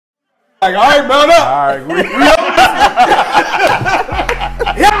Like, all right, mount up. All right, we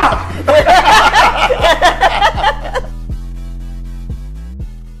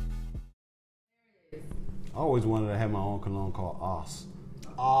I always wanted to have my own cologne called Os.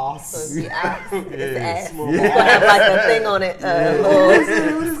 Os. So it's ass. It's ass. Yeah. It's gonna have like a thing on it,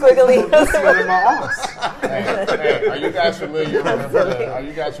 little squiggly. Smelling my os. Hey, are you guys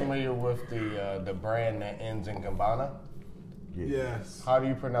familiar with the brand that ends in Gabbana? Yes. How do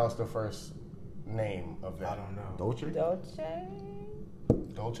you pronounce the first name of that? I don't know. Dolce? Dolce.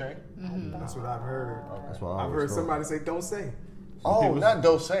 Dolce? That's what I've heard. Okay. That's what I I've always heard thought. somebody say, don't say. Oh, not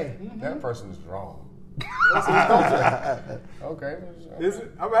Dolce. That person is wrong. Okay. Is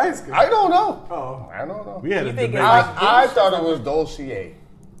it? I'm asking. I don't know. Oh. I don't know. We had a You think debate. it's I thought it was Dolce.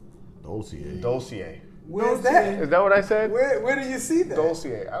 Dolce. Dolce. Where's that? Is that what I said? Where do you see that?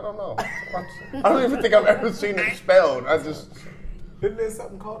 Dolce. I don't know. I don't even think I've ever seen it spelled. I just. Isn't there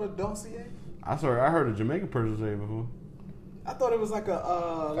something called a dossier? I heard a Jamaican person say it before. I thought it was like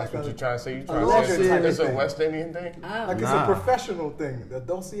a That's what you're trying to say. You a trying to say type it's a thing. West Indian thing? like it's Nah. a professional thing. A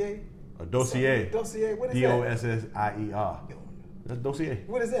dossier. A dossier. Dossier. What is that? Dossier. That's dossier.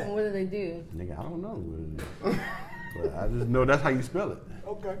 What is that? What do they do? Nigga, I don't know what it is. But I just know that's how you spell it.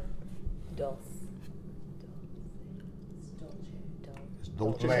 Okay. Dulce. It's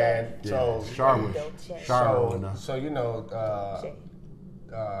Dolce. Man, Yeah, so Charlotte. Dolce. Charlotte. so you know, Dolce.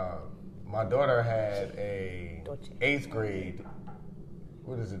 my daughter had a Dolce. 8th grade.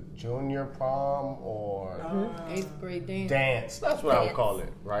 What is it? Junior prom or 8th grade dance. dance? That's what I would Dance. call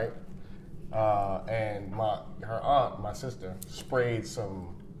it, right? And her aunt, my sister, sprayed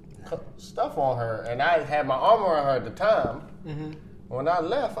some stuff on her, and I had my arm around her at the time. When I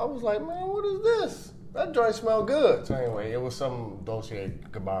left, I was like, "Man, what is this? That joint smelled good." So anyway, it was some Dolce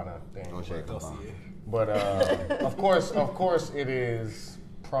Gabbana thing. Dolce Gabbana. But of course, it is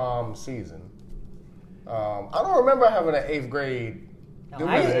prom season. I don't remember having an 8th grade.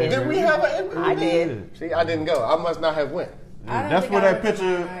 Did we have an 8th grade? I did. See, I didn't go. I must not have went. I don't That's think where I that went to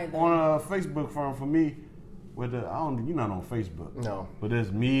picture mine either. on Facebook from for me. With the you're not on Facebook. No. But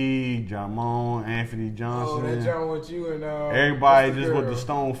there's me, Jamon, Anthony Oh, Johnson. that John with you and Everybody what's the just with girl? the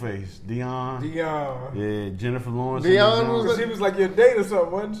stone face. Dion. Dion. Yeah, Jennifer Lawrence. Dion and was She was like your date or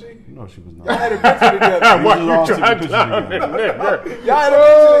something, wasn't she? No, she was Y'all not. had a picture together. We was all taking pictures together. Y'all had a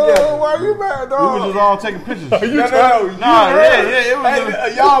picture together. Why you mad, We dog? was just all taking pictures. No. It was.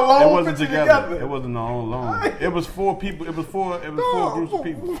 Hey, y'all alone It wasn't picture together. It wasn't alone. It was 4 people. It was four groups of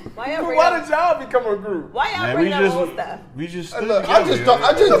people. Why y'all But bring why up? did y'all become a group? Why y'all Man, bring up old stuff? we just stood Look, together,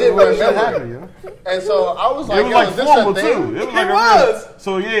 I just did What shit remember. happened, yo? And so I was like, It was yo, like is this formal a thing? too. It was like It a was. real.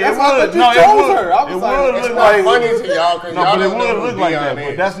 So yeah, That's it why I was. you No, chose it her. I would. was It like, would It's look not like. funny to y'all because No, y'all but it don't know would who look like Dion that. is.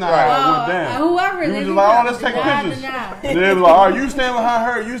 But that's not Right. how it went down. Whoever You it was is, just like, oh, you let's take got pictures. it now. And they was like, all right, you stand behind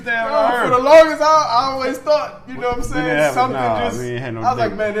her, you stand behind For the her. longest, I always thought, you know what I'm saying? didn't have it. Something Nah, just. we ain't had no I was like,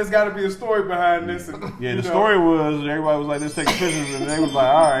 date. man, there's got to be a story behind this. And, Yeah, you the know. story was everybody was like, let's take pictures, and they was like,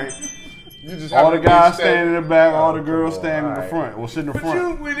 all right. You just All have the to guys stand- standing in the back, all the Oh, girls come on, standing in the all front, or sitting in the But front.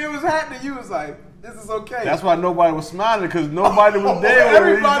 you, when it was happening, you was like, this is okay. That's why nobody was smiling because nobody was there. with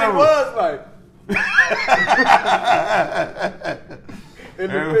Everybody each other. was like. In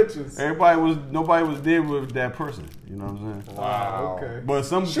the pictures. Nobody was there with that person. You know what I'm saying? Wow. Okay. But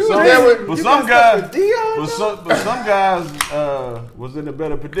some was there with- You some got stuff guys, with Dion, but some guys was in a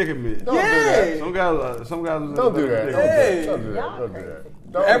better predicament. Don't do that. Some guys was in Don't a do better that. predicament. Hey. Don't do that. Y'all Don't do crazy.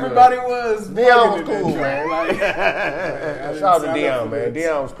 that. Don't do Everybody that. was. Dion was bugging in cool, that man. joint. Like, shout out to Dion, man.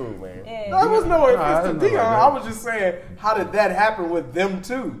 Dion was cool, man. There was no I offense to didn't know Dion. about that. I was just saying, how did that happen with them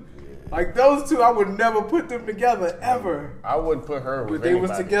two? Like those two, I would never put them together ever. I wouldn't put her with But they was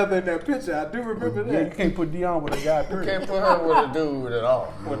anybody. together in that picture. I do remember Yeah, you that. can't put Dion with a guy. You Period. can't put her with a dude at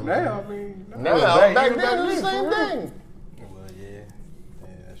all. But now, I mean, no. Now, back- back even then, back it was the then, same for real. thing. Well, yeah,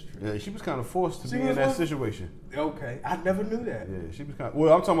 that's true. Yeah, she was kind of forced to She be was in that what? situation. Okay, I never knew that. Yeah, she was kind of.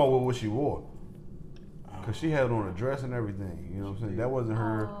 Well, I'm talking about what she wore. Cause she had on a dress and everything. You know what I'm saying? That wasn't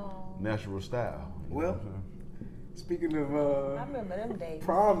her natural style. You know Well, what I'm saying? Speaking of I remember them days.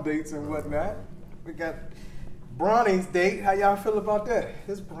 prom dates and whatnot, we got Bronny's date. How y'all feel about that?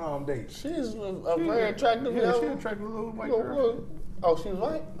 His prom date. She's a very attractive Yeah, she young. attracted a little white girl. Oh, she was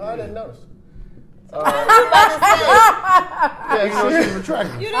white? Oh, I didn't notice. Yeah, you know she was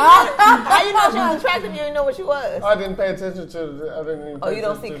attractive. You didn't know, how you know she was attractive? You didn't know what she was. I didn't pay attention to the. I didn't even Oh, pay you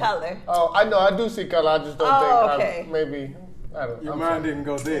don't attention see to- color. Oh, I know. I do see color. I just don't Oh, think. okay. Maybe. I don't. Your I'm mind sorry. didn't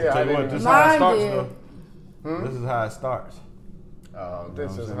go there. Yeah, I Tell you what, didn't this is even- how it Mine starts, did. though. This is how it starts. Oh,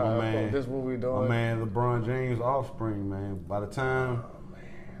 this You know is what I'm how. saying? My man- This is what we My doing. man, LeBron James' offspring, man. By the time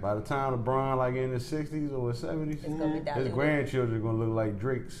LeBron like in his 60s or his 70s, It's gonna be his diluted. grandchildren are gonna look like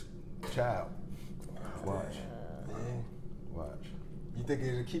Drake's child. Watch. You think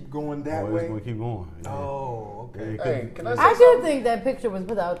it'll keep going that It's way? gonna keep going. Yeah. Oh, okay. Yeah, Hey, can I say I do something? think that picture was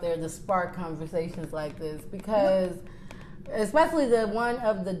put out there to spark conversations like this because, especially the one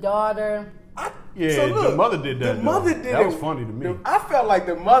of the daughter. The mother did that. The mother did That it. was funny to me. I felt like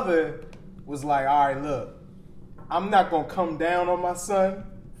the mother was like, all right, look, I'm not going to come down on my son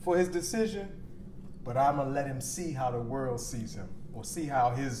for his decision, but I'm going to let him see how the world sees him or see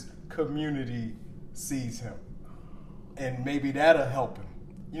how his community sees him. And maybe that'll help him.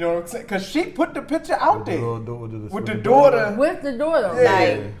 You know what I'm saying? Because she put the picture out there with the daughter. With the daughter. Yeah,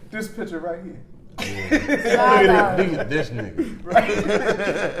 Like, this picture right here. Look at this nigga.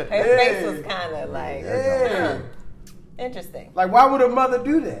 His face was kind of like interesting. Like, why would a mother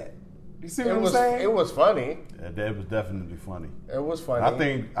do that? You see what I'm saying? It was funny. That was definitely funny. It was funny. I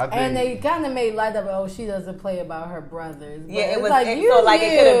think. and they kind of made light of it. Oh, she doesn't play about her brothers. But Yeah, it it's was like so you like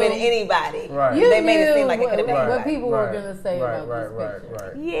it could have been knew- anybody. Right. You They made it seem knew like it could have been what anybody. people were going to say about right, this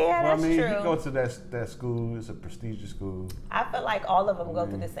picture. Yeah, Well, I that's mean, true. you go to that school. It's a prestigious school. I feel like all of them go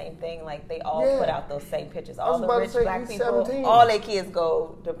through the same thing. Like they all Yeah. put out those same pictures. I All was the about to rich say, black he's people, 17. all their kids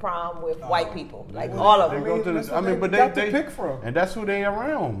go to prom with white people. Like all of They them. go to that's the, what I mean, they but got they to pick from. and that's who they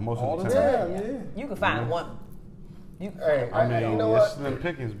around most All of the the time. time, yeah. You can find one. You can Hey, find I mean, you know it's what? slim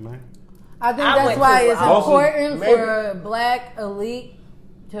pickings, man. I think I that's went why to- it's I important maybe- for black elite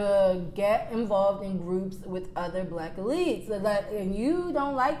to get involved in groups with other black elites. So that, and you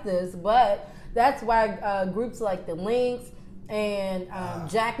don't like this, but that's why groups like the Lynx and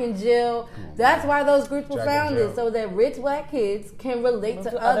Jack and Jill, that's why those groups were Jack and founded, Jill. so that rich black kids can relate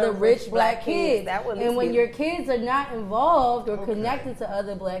to other rich black kids. That would at And least when be- your kids are not involved or connected to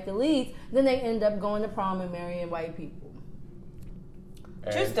other black elites, then they end up going to prom and marrying white people.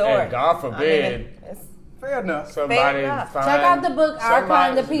 True story. And God forbid it's- Fair enough. somebody Fair enough. find Check out the book, Our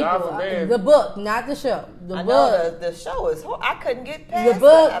Kind of somebody- People. God forbid. The book, not the show. The I book. know the show is. I couldn't get past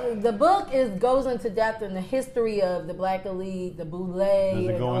The book goes into depth in the history of the black elite, the boule. Does it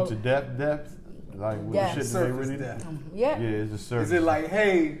and go all- into depth? Like with Yes. the shit that they Surface really depth. Yeah. Yeah, it's a surface. Is it like,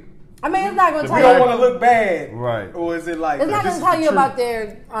 hey, I mean, it's not going to we tell don't you. want to look bad? Right. Or is it like, It's not this going to is tell the you about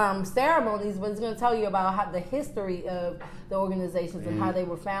truth? their ceremonies, but it's going to tell you about how the history of the organizations and how they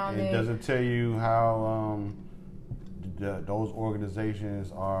were founded. It doesn't tell you how those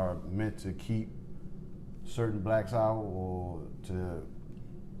organizations are meant to keep certain blacks out or to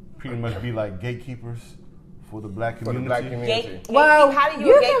pretty much be like gatekeepers for the black for the community. black community. Well, how do you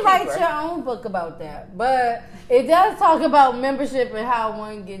you can write gatekeeper? your own book about that, but it does talk about membership and how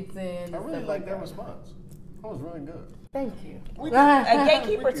one gets in. I and really stuff like that that. response. That was really good. Thank you. A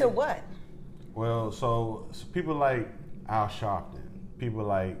gatekeeper to what? Well, so people like Al Sharpton, people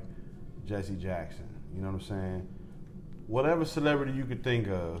like Jesse Jackson, you know what I'm saying? Whatever celebrity you could think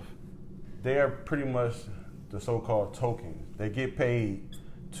of, they are pretty much the so-called tokens. They get paid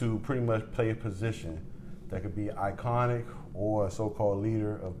to pretty much play a position that could be iconic or a so-called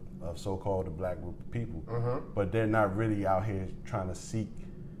leader of so-called the black group of people. But they're not really out here trying to seek.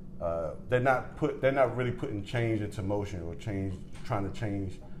 They're not really putting change into motion or trying to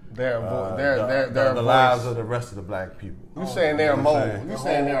change Their the lives of the rest of the black people. You saying they're a You know what I'm mole? saying? You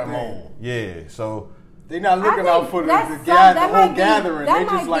saying they're a mole? Yeah, so They're not looking I out think for the that whole might be- gathering. that They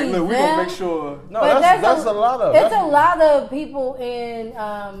just might like, be look, we're going to them. make sure no, But that's a lot of. It's that's- a lot of people in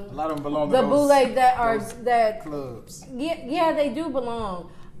a lot of them belong to the those boule that are those that. clubs. Yeah, they do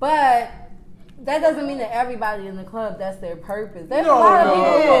belong, but that doesn't mean that everybody in the club that's their purpose. There's a lot of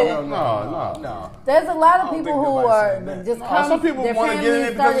people. No. There's a lot I of don't people think who nobody's are saying that. just No, come. some people their wanna get in families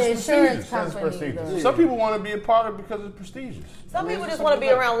it because started it's insurance prestigious. It's companies. prestigious. Some people want to be a part of it because it's prestigious. Some people just want to be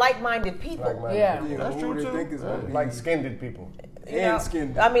around like-minded people. Like-minded Yeah. people. That's who true, they too. think is gonna be- Like skinned people. You know, and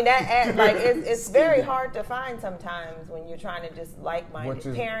skinned. I mean, like it's very hard to find sometimes when you're trying to just like-minded Which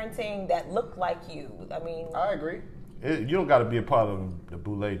is- parenting that look like you. I mean, I agree. You don't got to be a part of the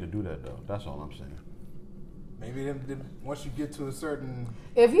boule to do that, though. That's all I'm saying. Maybe once you get to a certain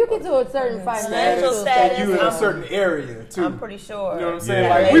If you get to a certain financial status, you in a I'm- certain area too. I'm pretty sure. You know what I'm saying? Yeah.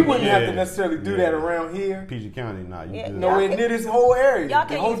 Like we wouldn't have to Yeah. necessarily do Yeah. that around here. PG County, nah, you Yeah, good. Nowhere Y'all near this whole area. Y'all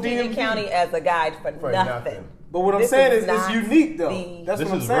the can whole use PG DMV. County as a guide for nothing. nothing. But what I'm This saying is is it's not unique though. the- That's This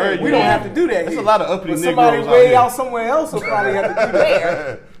what I'm is saying. very We don't unique. have to do that There's here. a lot of uppity But somebody Negroes out way here. out somewhere else will probably have to do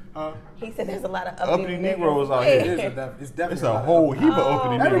that. Where? He said there's a lot of Uppity Negroes out Where? here. It's definitely It's a whole heap of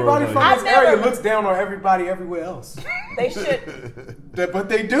uppity Negroes Everybody out from here. this I've area never- looks down on everybody everywhere else. They should. But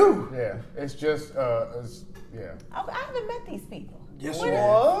they do. Yeah. It's just yeah. I haven't met these people. Yes, What? you have.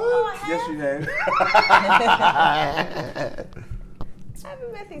 Oh, I have? Yes, you have. I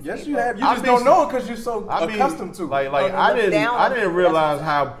haven't met these Yes, people. you have. You I just mean, don't know it because you're so I mean, accustomed to it. like Oh, I look didn't down I on didn't it. realize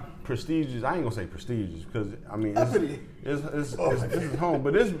how prestigious. I ain't gonna say prestigious because I mean Uppity. this is home,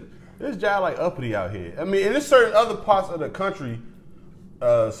 but this job like Uppity out here. I mean, and there's certain other parts of the country,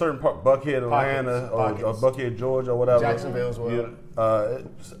 certain part Buckhead, Atlanta, or Buckhead, Georgia, or whatever. Jacksonville as well.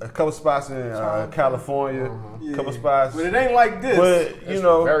 A couple spots in California, a couple spots. But it ain't like this. But you It's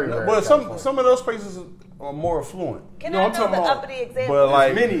know, very, very but California. some of those places are more affluent. Can No, I I'm know talking the about- uppity example? But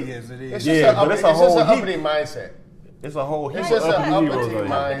like, Many as it is. It's Yeah, just but an it's a whole heap. uppity mindset. it's a whole heap It's of just an uppity uppity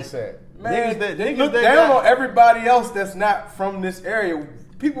heroes out here. mindset. Man, Niggas they niggas look that down got- on everybody else that's not from this area.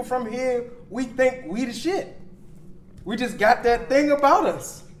 People from here, we think we the shit. We just got that thing about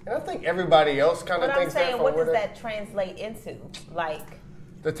us. And I think everybody else kind of But I'm thinks saying, that. what does that translate into? Like,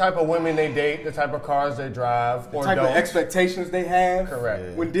 The type of women they date, the type of cars they drive, The or type don't. of expectations they have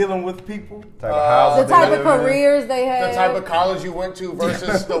Correct. when dealing with people. Type of houses The type they of live in. careers they have. The type of college you went to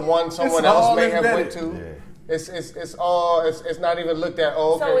versus the one someone It's else all may have embedded. went to. Yeah. It's not even looked at.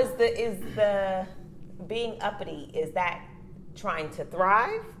 Oh, okay. so is the being uppity, is that trying to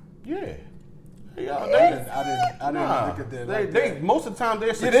thrive? Yeah. Yeah, I didn't look at that. Like they that. most of the time they're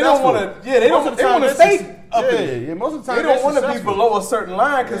Yeah, successful. they don't want to. Yeah, they Most don't. of the They time want to they're stay suc- uppity. Yeah, most of the time They don't want to be below a certain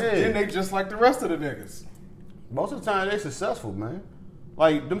line because Yeah. then they just like the rest of the niggas. Most of the time they're successful, man.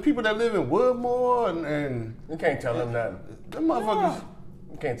 Like them people that live in Woodmore and You can't tell them nothing. them motherfuckers.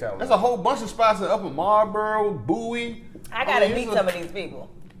 You can't tell them. There's a whole bunch of spots in Upper Marlboro, Bowie. I gotta mean, meet it's some of these people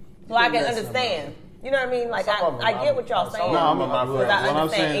so I can understand. You know what I mean? Like, Some of them, I get what y'all some saying. of No, them I'm, my look, friends. I what I'm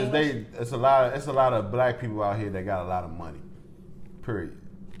understand saying English. is it's a lot of black people out here that got a lot of money. Period.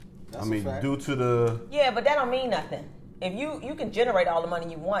 That's I a mean, fact. due to the Yeah, but that don't mean nothing. If you can generate all the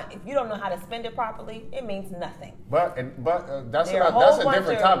money you want, if you don't know how to spend it properly, it means nothing. But that's There are a that's whole a bunch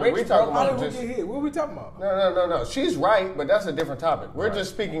different of topic. We rich talking How broke about did we just get here? What are we talking about? no. She's right, but that's a different topic. We're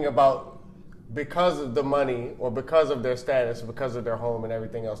just speaking about because of the money or because of their status, because of their home and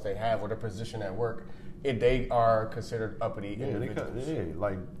everything else they have or their position at work, they are considered uppity individuals.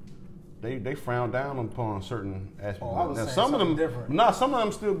 like they frown down upon certain aspects. Oh, I was Now, saying some of them, something different. some of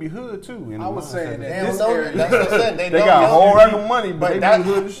them still be hood too. I was saying They that don't this know area. that's what I said. They They don't got a know whole you. rack of money, but they that- be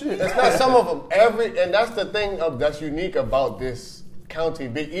hood as shit. It's not some of them. And that's the thing that's unique about this county.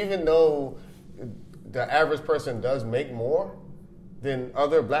 Even though the average person does make more than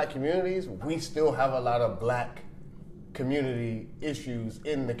other black communities, we still have a lot of black community issues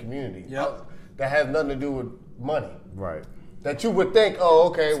in the community. Yep. That has nothing to do with money. Right. That you would think, oh,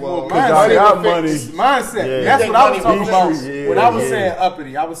 okay, well, mindset. got would money. fix- It's mindset. Yeah. That's You what I think was talking money about. be- When I was yeah. saying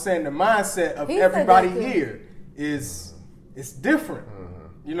uppity, I was saying the mindset of He said everybody that too. here is it's different.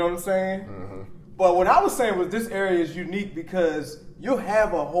 You know what I'm saying? But what I was saying was this area is unique because you'll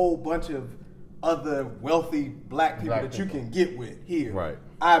have a whole bunch of other wealthy black people Black that you people. can get with here. Right.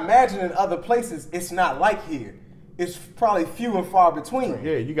 I imagine in other places it's not like here. It's probably few and far between.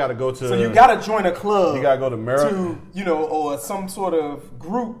 Yeah, you got to go to. So you got to join a club. You gotta go to America. Or some sort of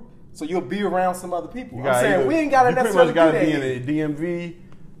group. So you'll be around some other people. You I'm saying either- we ain't got to you pretty necessarily much got to do be that. in the DMV,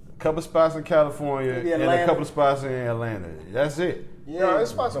 a couple spots in California, Maybe and a Atlanta. couple spots in Atlanta. That's it. Yeah. No, it's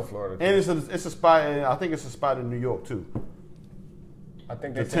spots in Florida. Too. And it's a spot. I think it's a spot in New York too. I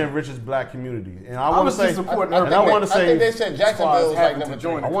think The they 10 said, richest black communities, and I I want was to say, just supporting and her. I want to I think they say, said Jacksonville was like having number to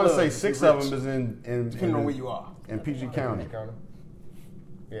join three. I want to club say to 6 be of rich. them is in Depending on where you are. in PG County.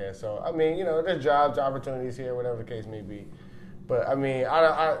 Yeah, so I mean, there's jobs, opportunities here, whatever the case may be. But I mean,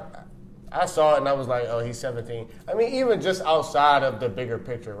 I saw it and I was like, oh, he's 17. I mean, even just outside of the bigger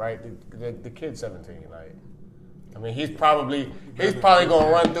picture, right? The kid's 17. Like, I mean, he's probably going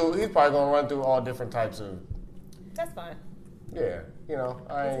to run through all different types of. That's fine. Yeah, He's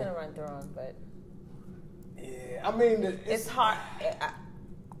gonna run through them, but Yeah, I mean, it's hard.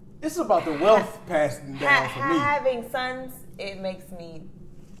 It's about the wealth passing down for me. Having sons, it makes me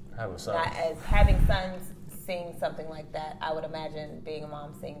have a son. not as having sons seeing something like that. I would imagine being a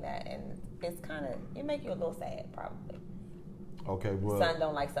mom seeing that, and it's kind of it make you a little sad, probably. Okay, well, Son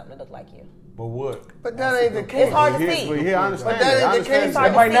don't like something that look like you. but what? But that ain't the case. It's hard to Here- see. But here, I understand But that that. I ain't the understand case.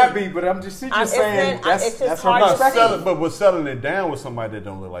 that. It might see. not be, but I'm just It's saying just that's hard her to Not see. perspective. but selling it down with somebody that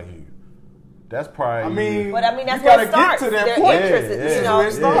don't look like you. That's probably. I mean, But I mean, that's you where gotta it starts. get to that Their point. interest, Yeah, is, yeah. you know, Where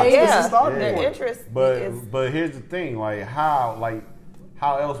it starts. It's yeah, a starting their point. interest But is. but here's the thing, like how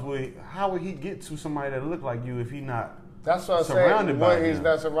would he get to somebody that look like you if he not That's what I'm surrounded saying. by What he's them?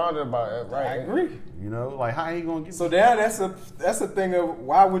 not surrounded by it, right? I agree. You know, like how he gonna get? So now that's a thing of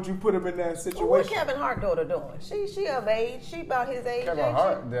why would you put him in that What situation? Kevin Hart daughter doing? She of age. She about his age. Kevin ain't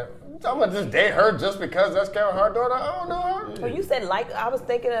Hart. I'm gonna just date her just because that's Kevin Hart daughter. I don't know her. she? Well, you said like I was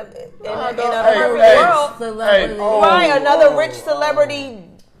thinking of in a Hey, perfect hey, world. Celebrity. Right, another oh, rich celebrity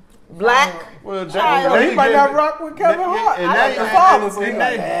Black. Well, Well, he might not rock with Kevin Hart. And I now like you- the father, so and he's now-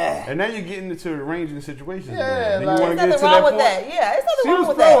 like, and now you're getting into arranging situations. Yeah, then. like- You wanna There's get to nothing wrong with point? that. Yeah, there's she nothing was wrong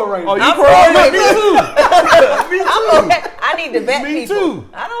with pro that. Oh, arrangement. you I'm pro pro arrangement? Me too. Okay, I need to vet Me people. too.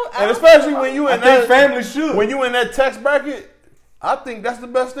 I don't. And especially when you I in think that family should. when you in that tax bracket, I think that's the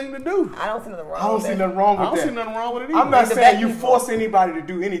best thing to do. I don't see nothing wrong. I don't with see that. nothing wrong I with don't that. see nothing wrong with it either. I'm not Need to saying vet you people. force anybody to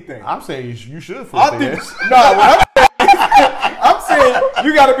do anything. I'm saying you should force I their think ass. no. What I'm saying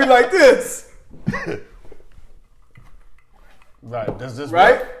you got to be like this, Right. Does this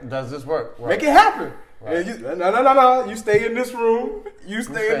Right? work? Does this work? Right. make it happen. Right. And you, no. You stay in this room. You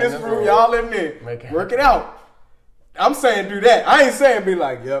stay in this room. Y'all in there. Make it Work it out. I'm saying do that. I ain't saying be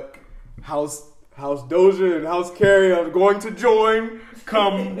like, yep, House Doja and House Carrie are going to join.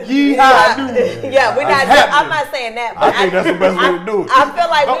 Come ye high do. Yeah, we're not. happening. I'm not saying that. But I think that's the best way to do it. I feel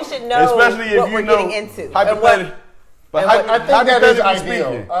like we should know Especially if what you we're know getting into. And hypothetically. But and what- I think that is hypothetically ideal.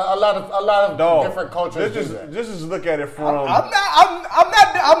 speaking, A lot of dog, different cultures Let's do that. just look at it from.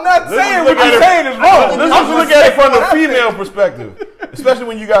 I'm not let's saying look what at you're it- saying is wrong. Let's just look at it from the female perspective, especially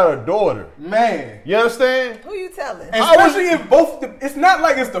when you got a daughter. Man. You understand? Who you telling? And especially if it's not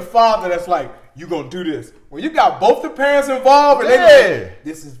like it's the father that's like, you gonna do this. When you got both the parents involved and Yeah. they like,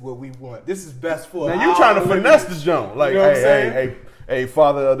 this is what we want. This is best for us. Now you trying to finesse the jump, like, You know what I'm hey, saying? hey,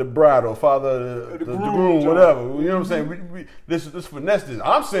 father of the bride or father of the groom, jump. whatever. You know what I'm saying? This finesse this.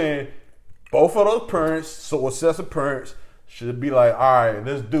 I'm saying both of those parents, so a set of parents, should be like, all right,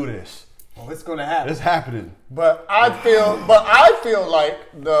 let's do this. Oh, it's gonna happen. It's happening. But I feel like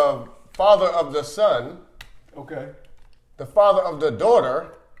the father of the son, Okay. the father of the daughter,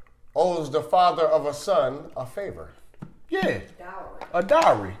 owes the father of a son a favor. Yeah, a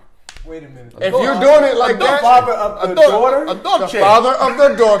dowry. Wait a minute. If you're doing it like the that, father of the daughter, a dog the check. father of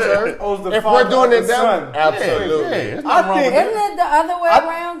the daughter, owes the if father we're doing of it the that son. absolutely. Yeah, it's I nothing wrong think- with Isn't that. it the other way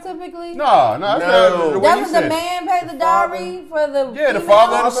around typically? No, that's not the way you Doesn't said the it. man pay the dowry for the Yeah, the female?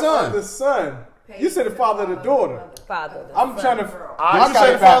 father of the Father son. of the son. You said the father of the daughter. Father. I'm trying to. I got said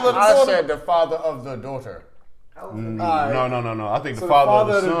it the father of the backwards. I daughter? said the father of the daughter. Alright. No. I think So the the father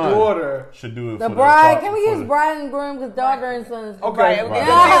father of the son daughter. should do it. The for bride. The Can we use bride and groom because daughter and son is Okay. Right, So okay.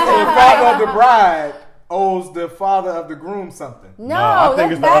 the father of the bride owes the father of the groom something. No, I think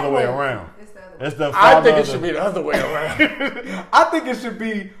that's it's the other way backwards. around. It's the I father think it of should the- be the other way around. I think it should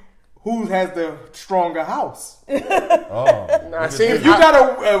be who has the stronger house. Oh, Now, see, If you got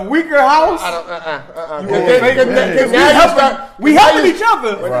a weaker house, Because You we helping each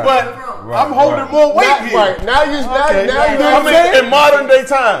other, but I'm holding more weight here. Right now, you You know what I'm I saying? mean, in modern day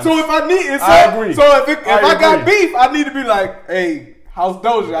times. So if I need it, I agree. So if I got agree. beef, I need to be like, hey, House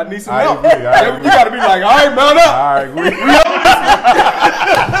Doja, I need some I help. agree, I Then agree. You got to be like, all right, mount up. I agree.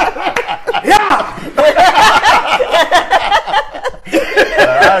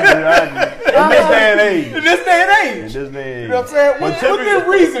 I agree. In this day and age. In this day and age. In this day and age. You know what I'm saying? But Within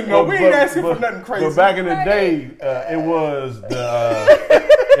typically- reason, though. We ain't but- asking for but- nothing crazy. But back in the day, it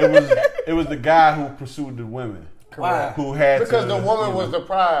was the guy who pursued the women. Why? Who had because to, the woman you know, was the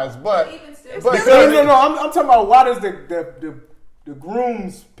prize, but Because, no, I'm talking about why does the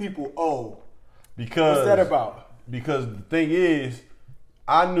groom's people owe? because What's that about? Because the thing is,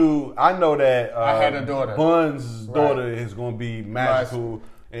 I know that I had a daughter. Bun's daughter is going to be magical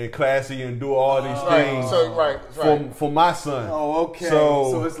and classy and do all these right, things so right. for my son. Oh, okay.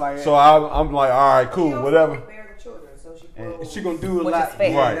 So, So it's like- I'm like, all right, cool, whatever. And she gonna do a Which lot. is fair.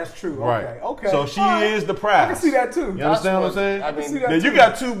 Yeah, Right, that's true. Right. Okay. Okay. So she All right. is the prize. I can see that too. You understand what I'm saying? I mean, see that Now you too.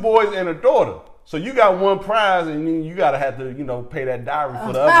 got two boys and a daughter. So you got one prize, and then you gotta have to, pay that dowry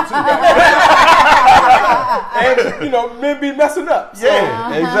for the other two. And men be messing up. So Yeah,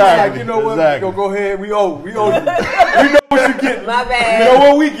 it's exactly. like, you know what? Exactly. Go ahead. We owe you. We know what you getting. My bad. You know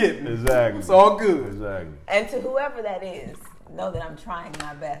what we getting. Exactly. It's all good. Exactly. And to whoever that is, know that I'm trying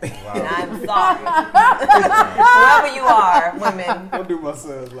my best. And I'm sorry. Whoever you are, women, Don't do my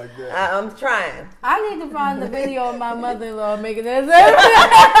sons like that. I'm trying. I need to find the video of my mother-in-law making this.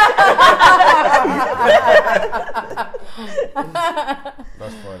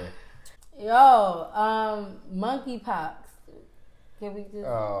 That's funny. Yo, monkeypox. Can we just?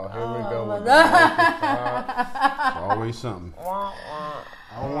 Oh, here we go. my with God. Always something.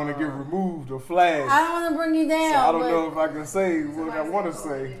 I don't want to get removed or flagged. I don't want to bring you down. So I don't but know if I can say what I want to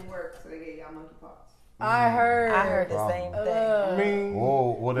say. Didn't work, so they gave y'all monkeypox. I heard. The same thing. I mean,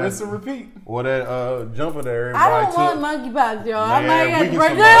 Or rinse that, and repeat. or that jumper that everybody I don't want took. monkeypox, y'all. I Man, might have we to can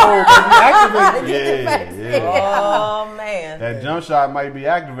break survive. down. Yeah. Oh, man. That jump shot might be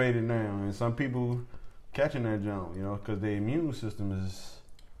activated now, and some people catching that jump, because their immune system is.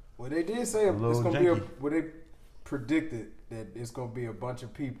 Well, they did say it's little gonna be janky. what they predicted that it's gonna be a bunch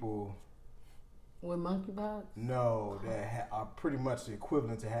of people. With monkeypox? No, that are pretty much the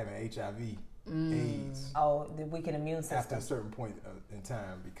equivalent to having HIV, AIDS. Oh, the weakened immune After system. a certain point in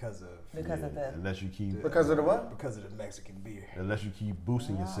time because of Unless you keep Because of the what? because of the Mexican beer. unless you keep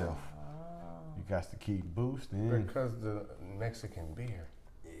boosting yourself. You got to keep boosting. Because the Mexican beer.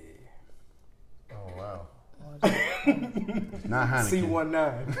 Yeah. Oh wow. It's not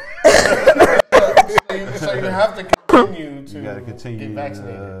Heineken. C19. So you have to continue to You got to continue get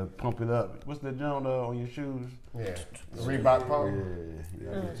vaccinated. to pump it up. What's the joint on your shoes? Yeah, the Reebok Yeah, pump. you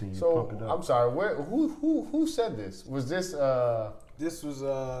got to continue to So pump it up. I'm sorry. Who said this? Was this This was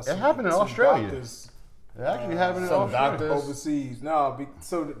It happened in some Australia. doctors It actually happened in some Australia. doctors? overseas. No,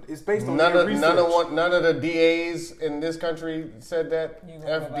 so it's based on none their of research. none of the DAs in this country said that? You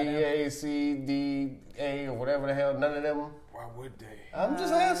gonna go by FDA, CDA, or whatever the hell. None of them. Why would they? I'm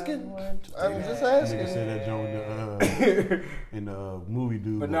just asking. I'm just Nigga asking. said that joint in the movie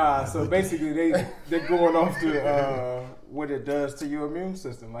dude. But nah, so basically they're going off to what it does to your immune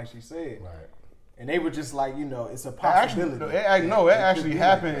system, like she said. Right. And they were just like, it's a Actually, possibility. it actually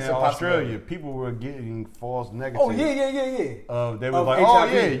happened It's in a Australia. possibility. People were getting false negatives. Oh yeah. They were Of like, HIV. oh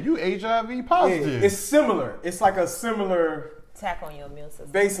yeah, you HIV positive. Yeah, it's similar. It's like a similar Attack on your immune system.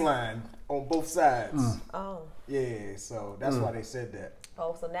 baseline on both sides. Oh. Yeah, so that's why they said that.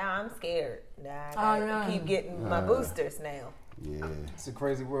 Oh, so now I'm scared. Now I Oh, gotta no. keep getting my boosters now. Yeah, It's a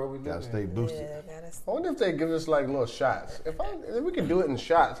crazy world we live gotta stay in. boosted. Yeah, I gotta. I wonder if they give us like little shots. If we could do it in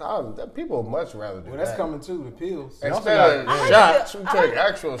shots, people would much rather do Well, that's that. coming too, the pills. also Instead got- of shots, we take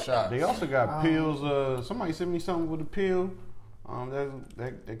actual shots. They also got pills. Somebody sent me something with a pill.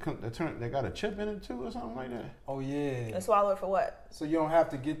 They got a chip in it too, or something like that. Oh yeah. And swallow it for what? So you don't have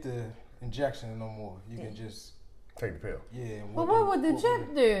to get the injection no more. You can just Take the pill. But what would the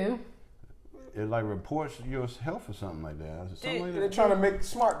chip do? It like reports your health or something like that. Something like They're that. trying to make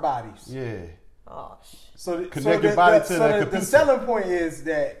smart bodies. Yeah. Oh, So Connect your body to that the computer. selling point is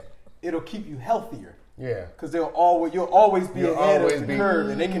that it'll keep you healthier Yeah. because you'll always be You'll ahead always of be- the curve,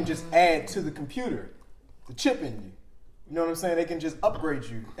 and they can just add to the computer, the chip in you. You know what I'm saying? They can just upgrade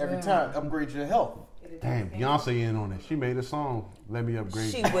you every time, upgrade your health. Damn, Beyonce in on it. She made a song. Let me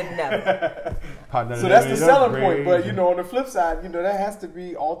upgrade. she would never. So that's the selling point. But on the flip side, that has to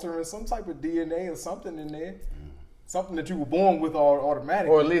be altering some type of DNA or something in there, something that you were born with automatically.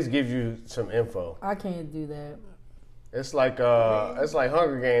 Or at least give you some info. I can't do that. It's like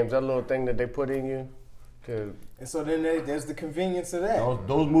Hunger Games, that little thing that they put in you. 'Cause And so then there's the convenience of that.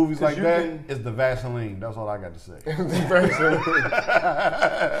 Those movies 'Cause like you that can- is the Vaseline. That's all I got to say.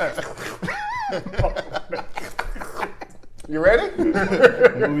 You ready?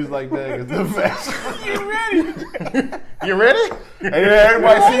 Movies like that is the Vaseline. You ready? And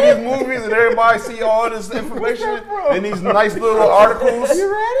everybody see these movies and everybody see all this information and these nice little articles.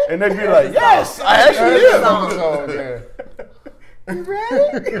 You ready? And they be like, yes, I actually am. You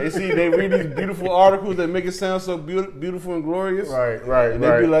ready? They read these beautiful articles that make it sound so beautiful and glorious. Right. And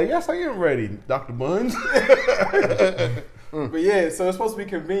they be like, yes, I am ready, Dr. Buns. But yeah, so it's supposed to be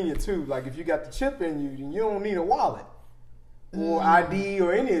convenient too. Like if you got the chip in you, you don't need a wallet or ID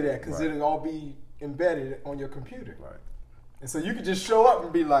or any of that because it'll all be embedded on your computer. Right. And so you can just show up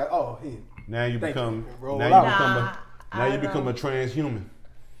and be like, oh, here. Now you Thank become you. Roll now out. you become Nah, now I you become know. a transhuman.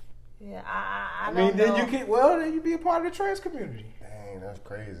 Yeah, I I don't mean, then know. you can, then you be a part of the trans community. Dang, that's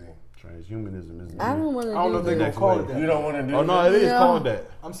crazy. Transhumanism is. I don't want to I don't know if do they're that. going to call wave. it that. You don't want to do Oh no, it is Yeah. called that.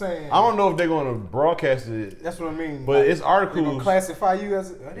 I'm saying. I don't know if they're going to broadcast it, That's what I mean. but it's They're going articles. to classify you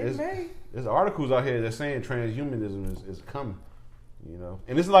as, they It's- may. There's articles out here that saying transhumanism is coming.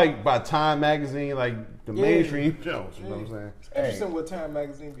 And it's like by Time Magazine, like the Yeah. mainstream shows. You know what I'm saying? It's interesting what Time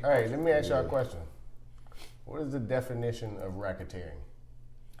Magazine be. All right, let me ask y'all a question. What is the definition of racketeering?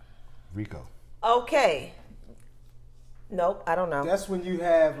 RICO. Okay. Nope, I don't know. That's when you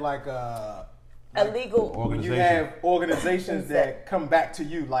have like Illegal. when you Organization. have organizations that come back to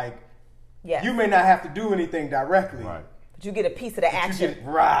you. Like Yes. you may not have to do anything directly. Right. But you get a piece of the but you action. get-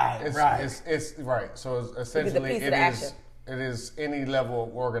 right. It's right. So it's essentially piece of the action. it is any level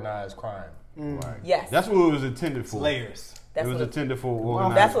of organized crime. Right. Yes. That's what it was intended for. Layers. That's it was what intended for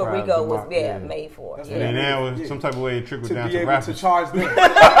organized that's what crime, RICO was democracy. made for. That's Yeah. what And Yeah. now Yeah. some type of way it trickled To down be to able rappers. to charge them. To be able to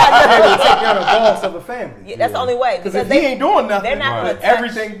take down the boss of the family. Yeah, that's the only way. Because if he ain't doing nothing, they're not Right. gonna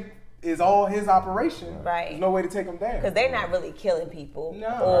everything is all his operation. Right. There's no way to take him down. Because they're not really killing people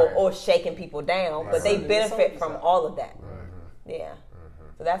No. or shaking people down, but they Right. benefit from Right. all of that. Yeah.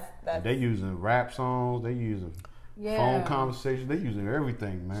 So that's They using rap songs. They using Yeah. phone conversations. They using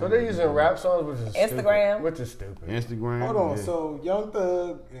everything, man. So they're using rap songs, which is Instagram. stupid, which is stupid. Instagram. Hold on. yeah. So Young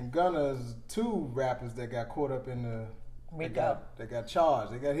Thug and Gunna's two rappers that got caught up in the RICO. They got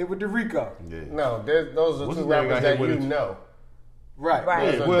charged. They got hit with the RICO. Yeah. No, those are What's two his name rappers got that hit with you it? know. Right. Right.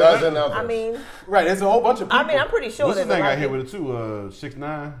 There's Yeah, a well, dozen others. I mean, Right. There's a whole bunch of people. I'm pretty sure What's his that name a lot got of hit with it too?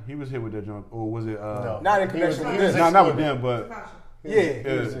 6ix9ine. He was hit with that jump, or was it? No. Not in He was- connection with he was this. No, not with them, but Yeah,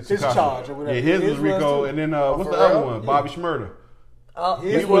 his his charge or whatever. Yeah, his was RICO, too. and then what's for the other real? one? Bobby Shmurda.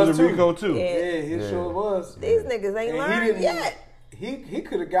 His He was a too. RICO too. Yeah. Yeah, his Yeah. sure was. these niggas ain't And he learned didn't yet. He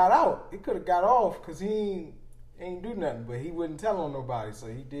could have got out. He could have got off because he ain't do nothing, but he wouldn't tell on nobody, so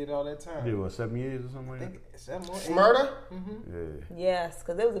he did all that time. He did what, 7 years or something I like that? think 7 or 8. Smurda? Yeah. Yes,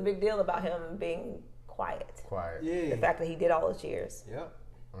 because there was a big deal about him being quiet. Quiet. The Yeah. fact that he did all those years. Yep.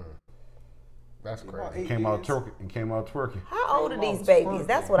 That's About crazy. 8 Came out years. twerking and came out twerking. How old are Came these out babies? twerking.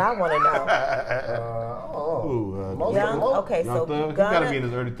 That's what I want to know. Ooh, Most Young, of them. okay, Young so Thug, he gotta be in Gunna,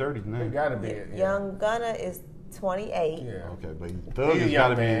 his early 30s now. They gotta be it. Yeah. Young Gunna is 28. Yeah. Okay, but Thug He's has a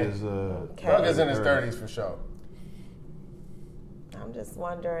gotta young be in man. his Thug is in his 30s for sure. I'm just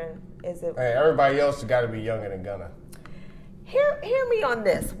wondering, is it? Hey, everybody else has got to be younger than Gunna. Hear me on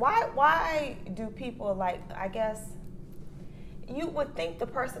this. Why do people like? I guess you would think the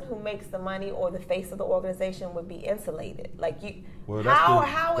person who makes the money or the face of the organization would be insulated. Like you, Well, that's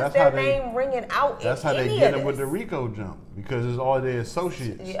how is that's their how they- name ringing out? That's in how they any get of him with the this? RICO jump because it's all their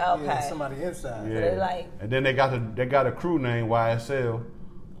associates. Yeah, okay. Yeah, somebody inside. Yeah. they like- and then they got a crew name YSL.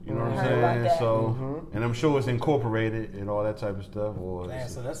 You know what I'm Heard about saying? that. So, and I'm sure it's incorporated and all that type of stuff. Or Man,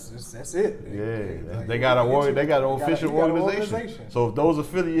 so that's it. yeah, Like, they got an official you got an organization. So if those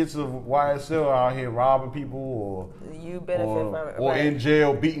affiliates of YSL are out here robbing people You benefit from it, or right? in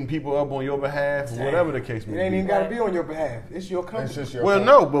jail beating people up on your behalf, or whatever the case It may ain't be. even got to be on your behalf. It's your company. It's just your Well,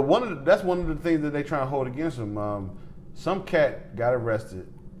 company. no, but that's one of the things that they try to hold against him. Some cat got arrested,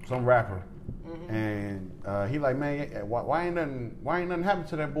 some rapper, and he like, man, why ain't nothing happened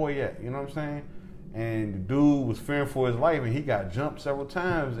to that boy yet? You know what I'm saying? And the dude was fearing for his life, and he got jumped several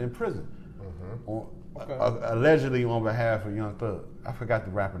times in prison, allegedly on behalf of Young Thug. I forgot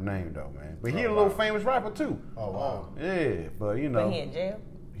the rapper name though, man. But he a little famous rapper too. Oh, wow. Yeah, but you know, But he in jail.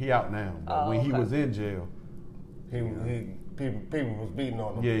 he out now. But Oh, when he okay. was in jail, People was beating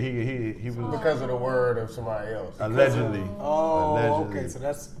on him yeah, he was because of the word of somebody else. allegedly. Oh, allegedly. okay. So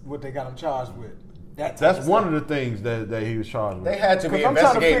that's what they got him charged with. That's one of the things that he was charged with. They had to be 'Cause I'm trying to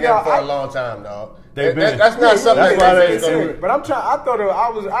investigating figure them out- for a long time, dog. They've been- That's not something that's that why they they- gonna. But I'm trying. I thought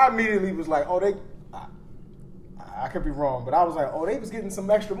I immediately was like, I could be wrong, but I was like, they was getting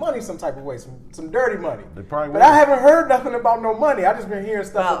some extra money some type of way, some dirty money. They probably But was. I haven't heard nothing about no money. I just been hearing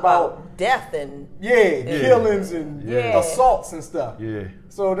stuff about death and killings and Yeah. assaults and stuff. Yeah,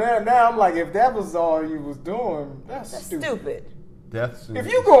 So now I'm like, if that was all you was doing, that's stupid. deaths. and- If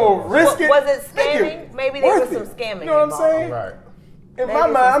you gonna risk it, Was it make scamming? Maybe there was worth some it. scamming You know what I'm involved. saying? Right. In Maybe my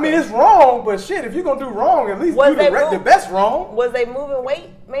some mind, I mean, scamming. it's wrong, but shit, if you're gonna do wrong, at least Was do they the best wrong. Was they moving weight?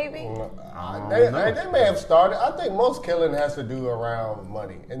 Maybe. They may have started. I think most killing has to do around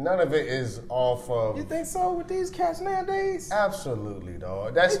money, and none of it is off of. You think so with these cats nowadays? Absolutely,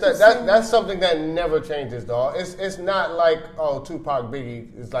 dog. That's It just that's something that never changes, dog. It's not like Tupac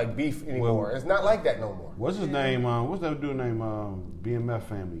Biggie is like beef anymore. Well- it's not like that no more. What's his name? What's that dude name? BMF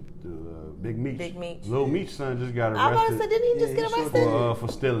family, Big Meech. Big Meech. Lil Meech's son just got I was about to say, arrested didn't he just Yeah, get he sure arrested?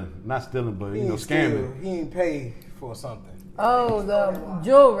 for stealing, not stealing, but He you know, ain't scamming. steal. He ain't pay for something. Oh, the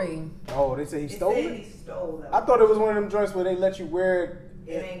jewelry. Oh, they say he stole They said it? he stole them. I thought it was one of them joints where they let you wear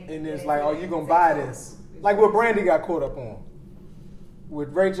It it, ain't- and it it's ain't- like, you gonna buy this. Like what Brandy got caught up on. With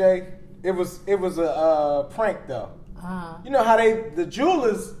Ray J, it was a prank though. You know how the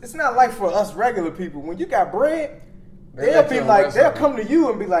jewelers, it's not like for us regular people. When you got bread, they'll be like, they'll come to you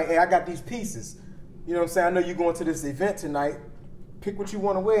and be like, hey, I got these pieces. You know what I'm saying? I know you're going to this event tonight. Pick what you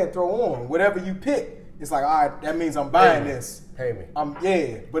want to wear and throw on. Whatever you pick, it's like, all right, that means I'm buying this. Pay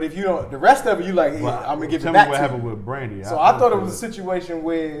me. But if you don't, the rest of it, you like, hey, Well, I'm gonna give tell it me back what to happened you. with Brandy. So I thought it was a situation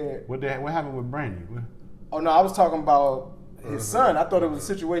where, What happened with Brandy? oh no, I was talking about his son. I thought it was a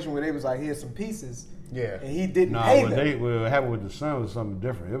situation where they was like, here's some pieces, Yeah. and he didn't Nah, pay what them. happened with the son was something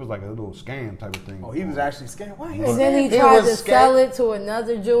different. It was like a little scam type of thing. Oh, he was actually scamming. Why he And then he He tried was to sell it to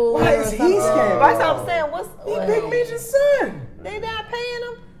another jeweler. Why or is he something. scamming? That's what I'm saying. He What's Big Meech's son. they not paying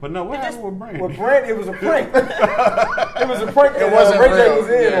him? But no, what happened with Brandy? Well, Brand, it was a prank. It was a prank that It wasn't Ray J real. was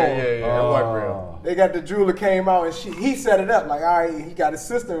in Yeah, on. it wasn't real. They got the jeweler came out and he set it up like, all right, he got his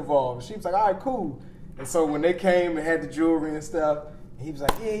sister involved. And she was like, all right, cool. And so when they came and had the jewelry and stuff, he was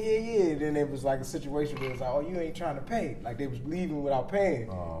like, yeah. And then it was like a situation where it was like, oh, you ain't trying to pay. Like they was leaving without paying.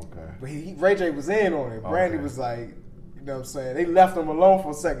 Oh, okay. But Ray J was in on it. Brandy Okay. was like, You know what I'm saying? They left him alone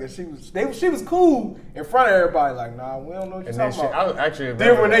for a second. She was cool in front of everybody, like, nah, we don't know what you're talking about. I was actually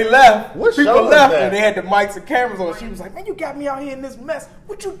Then when they left, What show people was left that? and they had the mics and cameras on. She was like, man, you got me out here in this mess.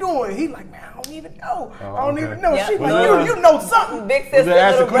 What you doing? He like, man, I don't even know. I don't okay. even know. Yeah. She like, you know something. Big sister,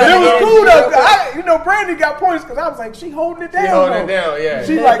 that little Ashton brother. It was Yeah. cool though. You know, Brandy got points because I was like, she holding it down. holding it though. down, yeah.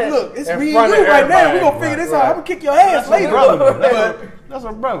 She like, look, it's In me and front you of right now. We everybody. gonna figure this Right. out. I'm gonna kick your ass later. Brother. But That's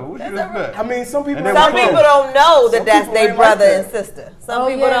a brother. What you expect? I mean, some people. And they Some were people close. don't know that Some that's people their ain't like brother that. and sister. Some Oh,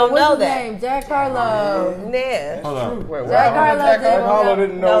 people yeah, don't what's know his that. name? Jack Harlow. Yeah. Hold on. Wait, Jack Harlow Jack didn't Harlow know.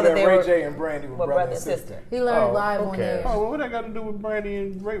 didn't know Know that that they Ray were- J and Brandy were brother and sister. He learned Oh, live on okay. there. Oh, well, what that got to do with Brandy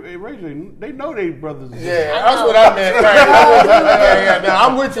and Ray J? They know they brothers. And sisters. Yeah, that's what I meant. Right. No,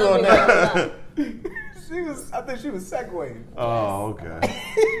 I'm with you on that. I think she was segueing. Oh, okay.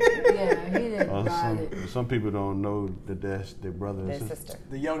 Yeah, he didn't got it. Some people don't know that that's their brother and Their sister. sister.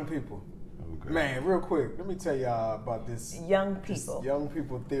 The young people. Okay. Man, real quick, let me tell y'all about this Young people. young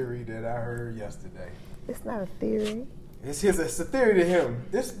people theory that I heard yesterday. It's not a theory. It's a theory to him.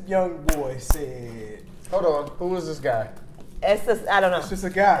 This young boy said, Hold on. Who is this guy? It's just, I don't know. it's just a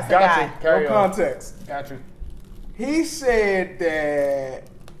guy. Got Got guy. you. Carry No on. context. Got you. He said that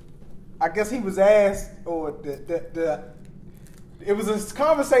I guess he was asked, or it was a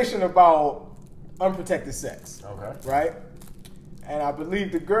conversation about unprotected sex, Okay. right? And I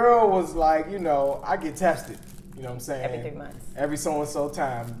believe the girl was like, you know, I get tested. You know what I'm saying? Every 3 months. Every so and so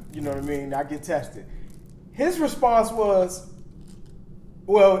time. You know what I mean? I get tested. His response was,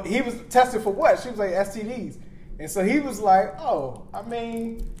 well, he was tested for what? She was like STDs. And so he was like, oh, I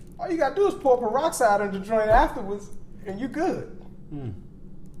mean, all you gotta do is pour peroxide in the joint afterwards, and you good.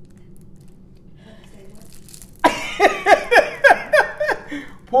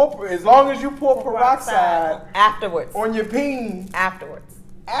 As long as you pour peroxide afterwards. on your peen Afterwards.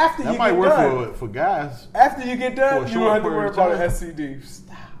 after That you might get work done. for guys. After you get For done, a you short don't have to period worry of about time. STD.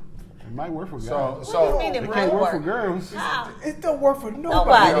 Stop. It might work for guys. So, What do you mean it it can't might work for girls. How? It don't work for Nobody.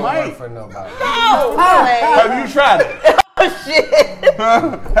 nobody. It don't Might. work for nobody. No Have you tried it? way. Shit.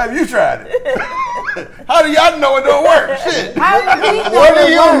 Have you tried it? How do y'all know it don't work? Shit. How did he know What do it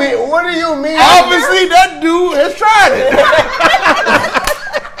you worked? mean? What do you mean? Obviously, that dude has tried it.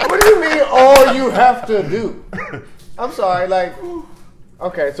 What do you mean? All you have to do? I'm sorry. Like,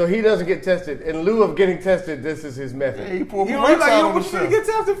 okay, so he doesn't get tested. In lieu of getting tested, this is his method. He poured You know, like, peroxide yo, on what you gonna himself.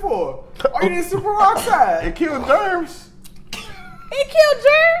 get tested for? All you need is some peroxide. It killed germs. He killed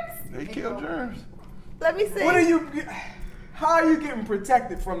germs? They kill germs. Let me see. What are you? How are you getting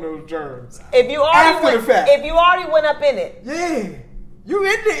protected from those germs? If you already After went, the fact. if you already went up in it Yeah, you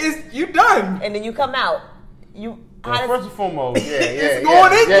in there? You done? and then you come out, you how Well, does, first and foremost, It's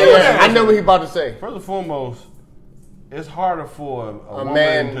going in you now. I know what he's about to say. first and foremost, it's harder for a woman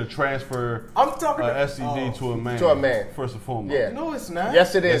man- to transfer I'm talking a about STD to a man. To a man. First and foremost. Yeah. No, it's not.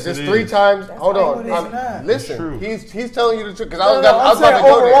 Yes, it is. Yes, It's it 3 is. times. Hold not on. what it's not. Listen, It's true. he's telling you the truth because No, I was no, about I'm to saying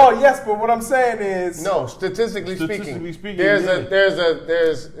go there. overall, yes, but what I'm saying is, No, statistically Statistically speaking, speaking, yeah.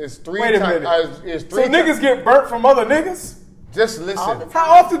 it's 3 Wait a times. minute. It's So 3 niggas get burnt from other niggas? Just all the listen. time.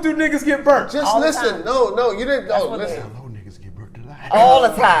 How often do niggas get burnt? Just All the listen. time. No, you didn't. Oh, what it listen. Hello, niggas get burnt alive. all the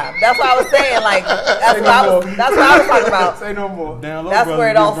time. That's what I was saying. Like that's what I was talking about. Say no more. Down low That's brothers where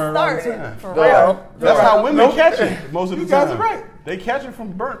it get all burned all the started. time. For No. real. That's Right. how women Nope. catch it most of the You time. guys are right. They catch it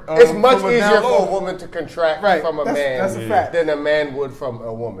from burnt. It's much from a easier down for low. a woman to contract Right. from a That's a man fact. than a man would from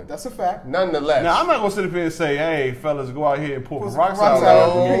a woman. That's a fact. Nonetheless. Now I'm not gonna sit up here and say, "Hey, fellas, go out here and pour Put some peroxide peroxide on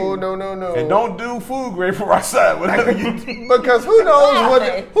on your your pee." No. And don't do food grade peroxide, whatever you do. Because who knows what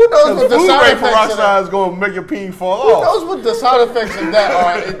Why? who knows what the Food side grade effects of that. peroxide is gonna make your pee fall Who off. knows what the side effects of that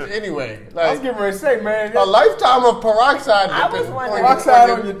are anyway? I was Like getting ready to say, man, a lifetime of peroxide. I was depends- wondering- peroxide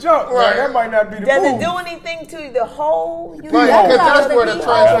on your junk, Right. right? That might not be the Does move. it do anything to the whole? You Right, know, because that's the where the heat.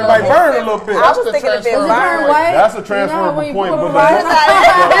 transfer It might burn a little bit. I was the thinking if it transfer burned. point. White? That's a You know transferable when you point, put but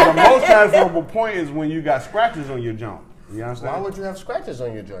peroxide- the most transferable point is when you got scratches on your junk. You understand? Why would you have scratches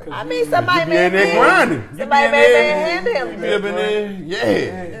on your joint? I mean, somebody You be may in there grinding. You Somebody be may in have there- handheld You be up in there,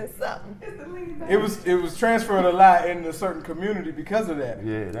 yeah. and something. It was transferred a lot in a certain community because of that.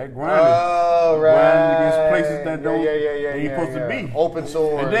 Yeah, that grinding. Oh, right. Grinding against places that don't yeah, ain't supposed to be. Open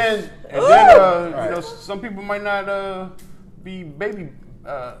source. And then Right. you know, some people might not be baby,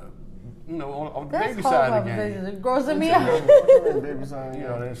 on the That's baby whole side of the game. conversation. It grossing me out. You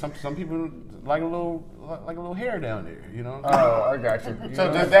know, there's some people like a little hair down there. You know. Oh, I got you.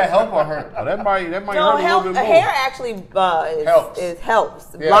 So does that help or hurt? Oh, that might No, hurt a little help, bit more. hair actually Helps. helps.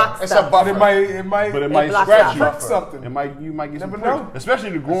 Yeah, Blocks it's a stuff. But buffer. it might But it might blocks scratch out. you. prick something. You might get some Never pricks. know. Especially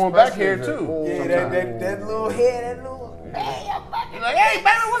the growing back Especially hair the- too. Yeah, sometimes. that little hair, that little. Hey, you're like, hey, baby,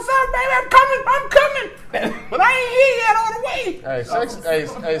 what's up, baby? I'm coming. But I ain't here yet all the way.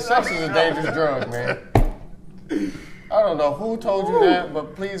 Hey, sex is a dangerous drug, man. I don't know who told you that,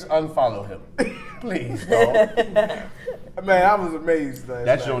 but please unfollow him. Please, dog. Man, I was amazed.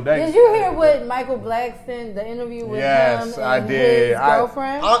 That's your day. Did you hear what Michael Blackson, the interview with him Yes, and I did. his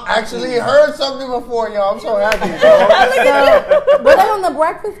girlfriend? I actually heard something before, y'all. I'm so happy, dog. So, were they on the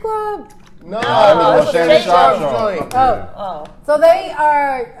Breakfast Club? No, it was it's Shannon a Sharp joint. Oh. So they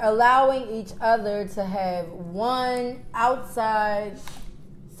are allowing each other to have one outside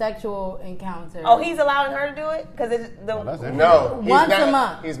sexual encounter. Oh, he's allowing her to do it? Because that's it. No, he's Once not, a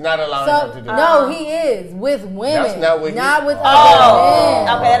month. He's not allowing So, her to do no, that. he is with women, That's not what not with Oh, other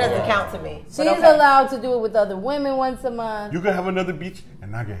men. okay, that doesn't count to me. She's But okay. allowed to do it with other women once a month. You can have another bitch,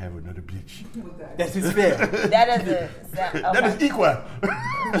 and I can have another bitch. That's his fair. That doesn't. That is equal.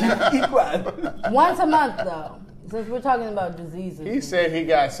 Equal. Once a month, though, since we're talking about diseases. He said he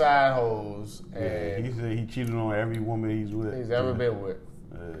got side hoes, Yeah, and he said he cheated on every woman he's with. he's ever been with.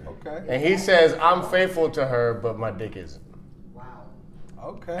 Okay. And he says, I'm faithful to her, but my dick isn't.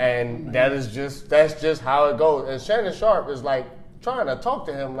 Okay. And that's just how it goes. And Shannon Sharp is like trying to talk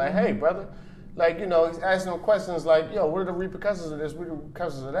to him, like, hey, brother. Like, you know, he's asking him questions like, yo, what are the repercussions of this? What are the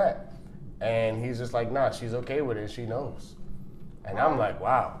repercussions of that? And he's just like, nah, she's okay with it. She knows. And I'm like,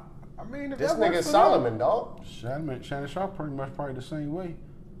 wow. I mean, if This that works nigga's for Solomon, dog. Shannon Sharp pretty much probably the same way.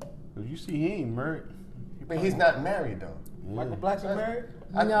 Cause you see he ain't married. But he's not married, though. them. Michael Blackson married?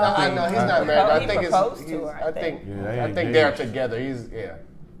 I No. know he's not married. I He think proposed it's. to her, I think. Yeah, they I think they're engaged. together. He's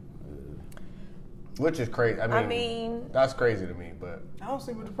which is crazy. I mean, that's crazy to me, but I don't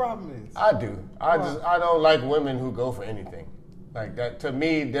see what the problem is. I do. I don't like women who go for anything like that. To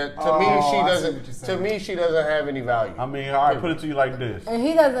me, she I see what doesn't. you're To saying. me, she doesn't have any value. I mean, all right, put it to you like this. And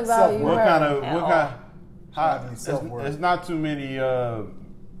he doesn't value What her. kind of At what all. kind? How, Should have self-worth. it's not too many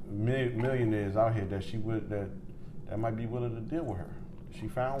millionaires out here that might be willing to deal with her. She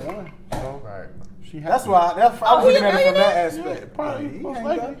found one, so Right. she has. That's why I was he looking a at it from that millionaire? aspect. probably He most ain't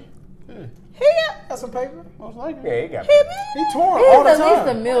likely. got- Yeah, He got some paper. most likely. Yeah, he got. He torn He's all the at least a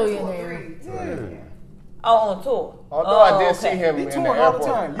time. millionaire. Yeah. Oh, on tour. Although I did okay. see him He in the torn all the airport.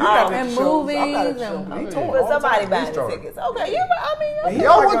 time. You got And the shows. I'm not at movies shows. and- He Yeah. torn But all the somebody time. buying He's the torn. tickets. Okay, I mean, okay. He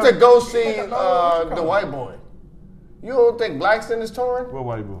Y'all like went a- to go like see a- what you the call White it? Boy. You don't think Blackson is torn? What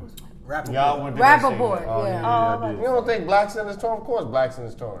white boy? Rapper. Y'all went to go see Rappaport, him. Oh yeah. yeah, I You did. don't think Blackson is torn? Of course, Blackson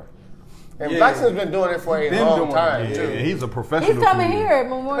is torn. And Yeah. Blackson's been doing it for a Been long doing it, time Yeah, too. he's a professional. He's coming comedian. here at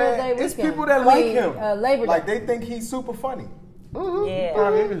Memorial Day Man, weekend. it's people that I like mean, him. Labor Like Day. they think he's super funny. Yeah.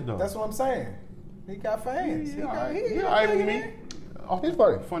 Probably is though. That's what I'm saying. He got fans. He got. He all right with me. He's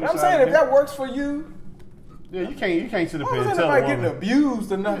funny. Funny I'm side saying of if me. that works for you, Yeah, you can't sit up I here and wasn't tell a like getting woman.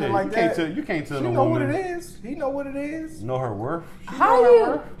 abused or nothing Yeah, like you can't that. tell you can't tell She no know what woman it is. He know what it is. know her worth. How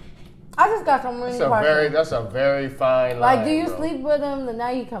you? I just got some ring That's a very fine line. Like, do you bro. sleep with him the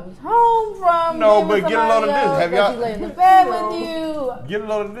night he comes home from? No, being but with get a load of somebody this. else? Have Does y'all- he lay in the bed with you? Get a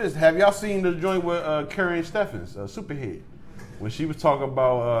load of this. Have y'all seen the joint with Curry Steffens, Superhead, when she was talking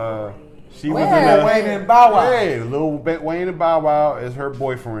about she was in Where? that Wayne and Bow Wow. Hey, Lil Wayne and Bow Wow is her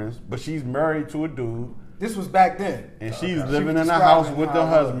boyfriends, but she's married to a dude, This was back then. and she's She living was in a house describing with how the it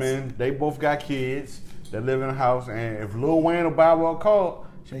was. husband. They both got kids. They live in a house, and if Lil Wayne or Bow Wow called,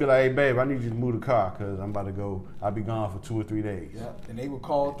 she'd be like, "Hey, babe, I need you to move the car because I'm about to go. I'll be gone for 2 or 3 days." Yeah, and they would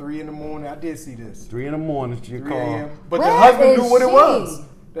call 3 in the morning. I did see this. 3 in the morning, she 3 call. a.m. But Where the husband is knew what it she? was.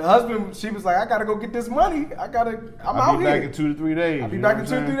 The husband, she was like, I gotta go get this money. I'm I'll out be here. back in 2 to 3 days. I'll be you back know in what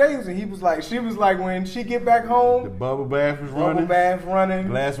 2 I'm 3 saying? days. And he was like, she was like, when she get back The home, bubble bath was bubble running. bath running.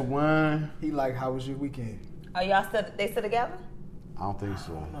 Glass of wine. He like, how was your weekend? Are y'all still? They still together? I don't think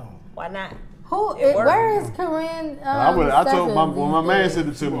so. No. Why not? Who? It worked. Where is Corinne? I told my Steffens when my these man days? said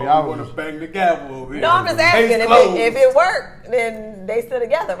it to me. I I want was to bang the gavel over here. No, I'm just Case asking. closed. If it worked, then they still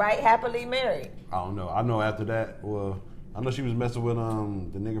together, right? Happily married. I don't know. I know after that. Well, I know she was messing with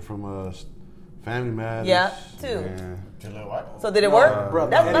the nigga from Family Matters. Yeah, too. And So did it work?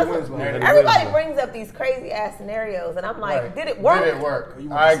 brother, That's Eddie what- Winslow. everybody brings up these crazy ass scenarios, and I'm like, Right. did it work? Did it work? You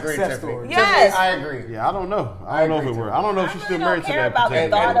want I a agree, success Tiffany. story. Yes. Tiffany, I agree. Yeah, I don't know. I don't know if agree it too. worked. I don't know if I she's really still don't married to care that about the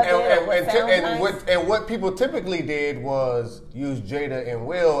particular. thought of it. Sounds nice. And what people typically did was use Jada and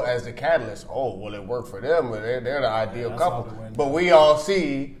Will as the catalyst. Oh, well, it worked for them. They're the ideal that's couple. out the window. But we all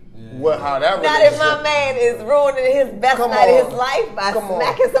see how that Not if my man is ruining his best Come night of on. his life by Come on.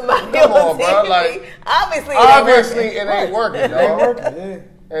 smacking somebody Come on on, bro. TV. Like, Obviously, it ain't working, It ain't dog. working.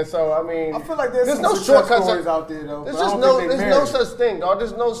 Yeah. And so, I mean, I feel like there's some no success shortcuts. stories out there though. There's but I just don't no, think they there's no married. such thing, dog.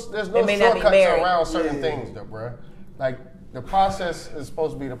 There's no They may not be shortcuts married. around certain Yeah. things, though, bro. Like the process is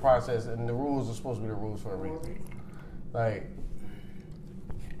supposed to be the process, and the rules are supposed to be the rules for a reason. Like,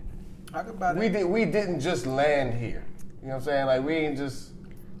 Talk about we it. we didn't just land here. You know what I'm saying? Like, we ain't just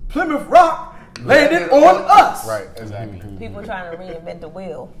Plymouth Rock landed on us. Right, exactly. People trying to reinvent the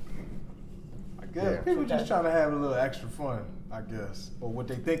wheel. I guess Yeah. people just trying to have a little extra fun, I guess, or what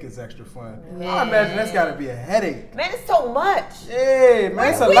they think is extra fun. Man. I imagine that's got to be a headache. Man, it's so much. Yeah,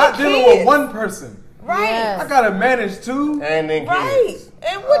 man, it's a We lot dealing kids. with one person. Right. Yes. I gotta manage two. And then Right. kids.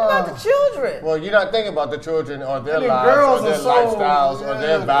 And what about the children? Well, you're not thinking about the children or their And then lives girls or their are so lifestyles or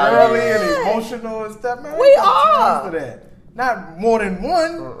their girly values. and Yeah. emotional and stuff, man. We I got time are. for that. Not more than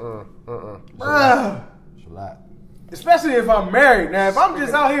one. Bruh. It's a lot. Especially if I'm married. Now, if I'm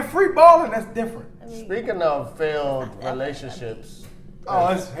just out here free balling, that's different. Speaking of failed relationships, Oh,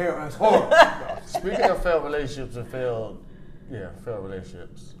 that's horrible. speaking of failed relationships and failed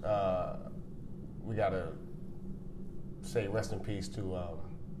relationships, we gotta say rest in peace to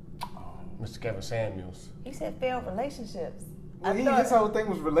Mr. Kevin Samuels. You said failed relationships. Well, I his thought- whole thing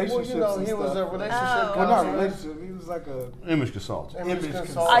was relationships. Well, and he was a stuff. relationship Oh. Well, not counselor. relationship. He was like a. Image consultant. Image Image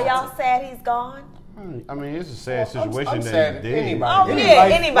consultant. Are y'all sad he's gone? I mean, it's a sad Well, I'm situation sad that that he did. anybody- Oh, Any yeah,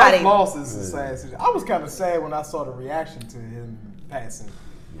 anybody. Life loss is a sad situation. I was kind of sad when I saw the reaction to him passing.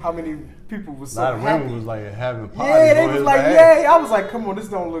 How many people was A so lot of happy. women was like having parties Yeah, they on was his like, behalf. yeah. I was like, come on, this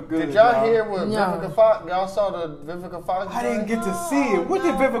don't look good. Did y'all hear what No. Vivica Fox? Y'all saw the Vivica Fox? I didn't joint? get to see it. What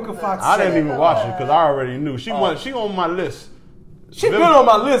did Vivica Fox say? I didn't even watch it because I already knew she on my list. She been on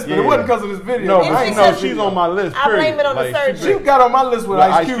my list, but it Yeah. wasn't because of this video. No, I but ain't no, seen the she's video. on my list. I blame period. it on the Like, surgery. She got on my list with With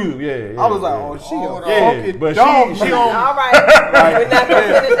Ice Ice Cube. Cube, yeah, I was like, yeah. oh, she Hold a on. Yeah, fucking but dog. she on. All right. We're not going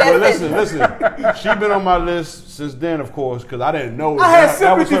to finish that Well, sentence. listen. She been on my list since then, of course, because I didn't know. I had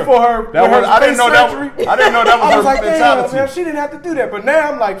that was sympathy for her. That with was, her I didn't know face that. surgery. I didn't know that was I her was like, damn, mentality. man, she didn't have to do that. But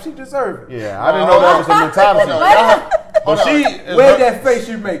now I'm like, she deserved it. Yeah, I didn't know that was her mentality. Hold But on. she, Where that face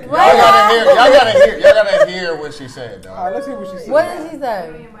you making? What? Y'all gotta hear what she said, though. All right, let's see what she said. What did he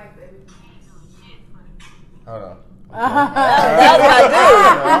say? Hold on. That's what I do.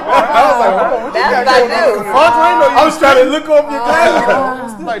 That's what I do. I was trying to look over your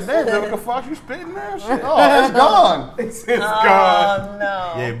glasses. like, damn, Vivica Fox, you spitting now? Shit. Oh, it's gone. It's gone. Oh,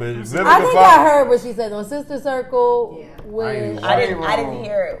 no. Yeah, but I Vivica think I Fox. heard what she said on Sister Circle. Yeah. With I didn't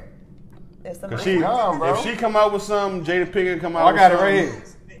hear it. If somebody She, gone, bro. if she come out with something, Jada Pinkett come out I with got it something. right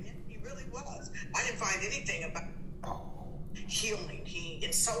here. He really was. I didn't find anything about healing. He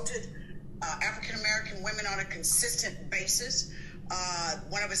insulted African American women on a consistent basis.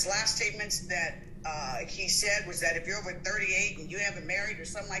 One of his last statements that he said was that if you're over 38 and you haven't married or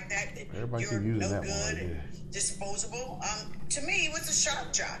something like that, that Everybody you're keep using no that one good right and there. disposable. To me, it was a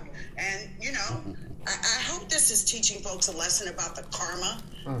shock jock. And, you know, I hope this is teaching folks a lesson about the karma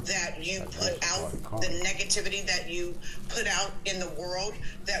that you put out, the negativity that you put out in the world,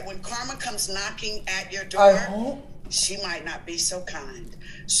 that when karma comes knocking at your door, she might not be so kind.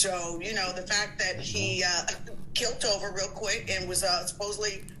 So, you know, the fact that he killed over real quick and was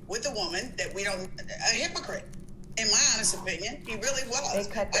supposedly with a woman that we don't, a hypocrite. In my honest opinion, he really was.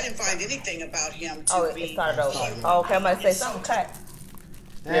 They cut I that didn't find anything about him to Oh, be. it started over. Oh, okay, I'm about to say something. Cut.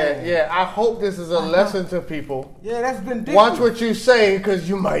 Yeah. I hope this is a lesson to people. Yeah, that's been different. Watch what you say, because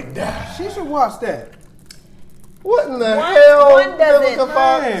you might die. She should watch that. What in the One hell, doesn't- Vivica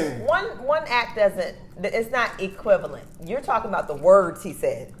Fox? Man. One act doesn't. It's not equivalent. You're talking about the words he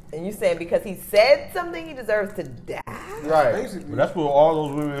said, and you saying because he said something, he deserves to die. Right. Basically. But that's what all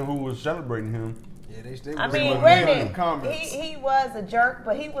those women who was celebrating him. Yeah, they I was mean, in the granted, comments. he was a jerk,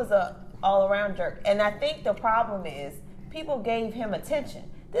 but he was a all around jerk. And I think the problem is people gave him attention.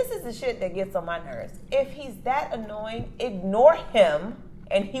 This is the shit that gets on my nerves. If he's that annoying, ignore him,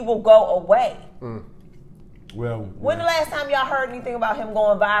 and he will go away. Well, When the last time y'all heard anything about him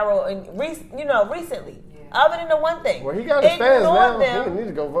going viral and recently? Other than the one thing. Well, he got his fans Ignore now. them. He needs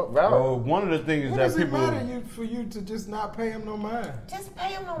to go vote viral. one of the things What that does it people. matter for you to just not pay him no mind? Just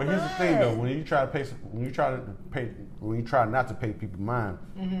pay him no But mind. here's the thing, though: when you try not to pay people mind,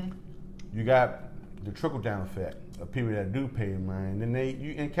 you got the trickle down effect of people that do pay in mind, and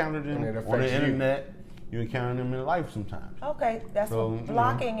you encounter them And it on affects the you. internet. You encounter them in life sometimes. Okay, that's So, what you know.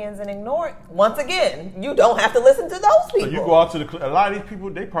 blocking is and ignoring. Once again, you don't have to listen to those So people. you go out to the club. A lot of these people,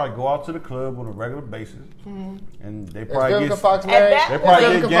 they probably go out to the club on a regular basis, and they Is probably Vivica get Fox At married? that they probably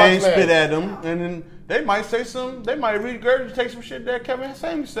Vivica get Fox gang married? spit at them, and then they might say some. They might regurgitate some shit that Kevin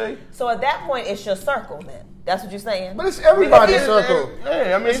Samuels say. So at that point, it's your circle then. That's what you're saying? But it's everybody's Because circle.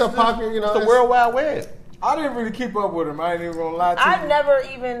 Yeah, I mean, It's a pocket, you know, It's the it's- World Wide Web. I didn't really keep up with him. I ain't even gonna lie to I've you. never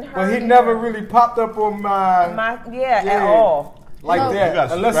even heard But he him. never really popped up on my. at Yeah. all. like No. You that.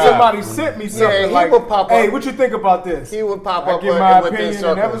 gotta Unless subscribe. somebody sent me something he like, would pop "Hey, up. what you think about this?" He would pop I up give my within opinion,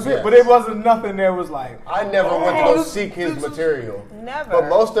 and that was circles, it. But it wasn't nothing that was like, I never went to go seek his material. Never. But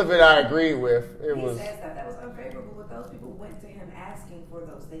most of it I agreed with. It He was. says that was unfavorable, but those people went to him asking for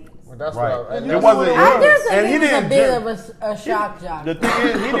those things. Well, that's Right. what I, and It that's wasn't. what I just and think he he was a didn't bit gen- of a shock jock. The thing is, he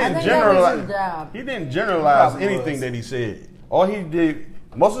I didn't think that was generalize. his job. He didn't generalize Probably anything was. that he said. All he did,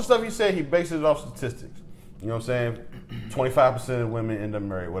 most of the stuff he said, he based it off statistics. You know what I'm saying? 25% of women end up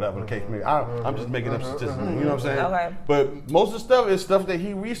married, whatever the case may be. I'm just making up statistics. You know what I'm saying? Okay. But most of the stuff is stuff that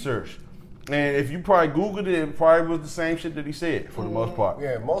he researched. And if you probably Googled it, it probably was the same shit that he said for the most part.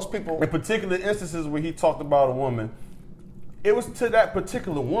 Yeah, most people. In particular instances where he talked about a woman, it was to that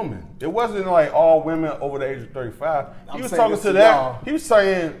particular woman. It wasn't like all women over the age of 35. I'm He was saying talking this to to that. y'all. He was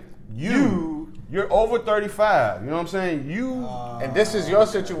saying, you're over 35. You know what I'm saying? And this is your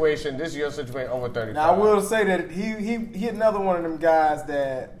situation. This is your situation over 35. Now I will say that he another one of them guys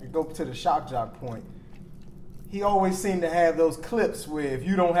that go to the shock jock point. He always seemed to have those clips where if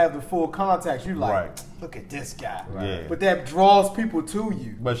you don't have the full context, you like, Right. look at this guy. Yeah. But that draws people to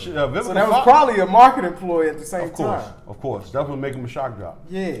you. But So that was Fox- probably a marketing ploy at the same of course, time. of course. That's what make him a shock drop.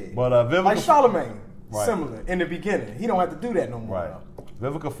 Yeah. But Vivica, like Charlemagne, Right. similar in the beginning. He don't have to do that no more. right?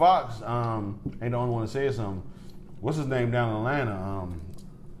 Vivica Fox ain't the only one to say something. What's his name down in Atlanta?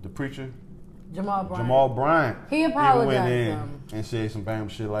 The preacher. Jamal Bryant. Jamal Bryant. He even apologized went to in him. and said some bam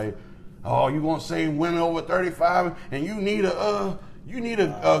shit like, "Oh, you gonna say women over 35 and you need a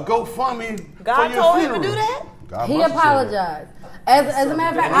GoFundMe God for your told him to funeral." do that? God He must have said that. apologized. As a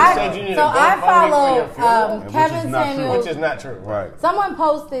matter of He fact, said you need so a I GoFundMe for follow your funeral? Which is Kevin not true. Samuels. Which is not true. Right. Someone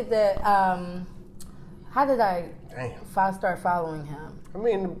posted that. How did I Damn. start following him? I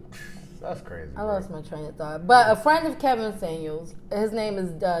mean, that's crazy. I lost my train of thought. But a friend of Kevin Samuels, his name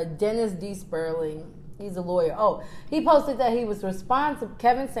is Dennis D. Sperling. He's a lawyer. Oh, he posted that he was responsible.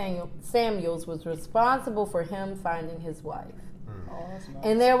 Kevin Samuels was responsible for him finding his wife. Oh, that's nice.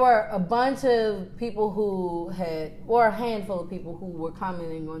 And there were a bunch of people or a handful of people who were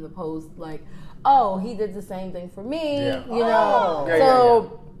commenting on the post like, "Oh, he did the same thing for me," Yeah. you know. Yeah,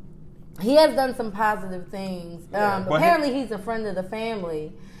 So he has done some positive things. Yeah. But Apparently, he's a friend of the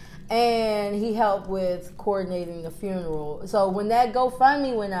family, and he helped with coordinating the funeral. So when that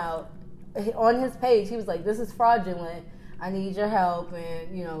GoFundMe went out on his page, he was like, "This is fraudulent. I need your help,"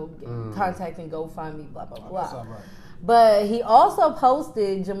 and contacting GoFundMe, blah blah blah. That's all right. But he also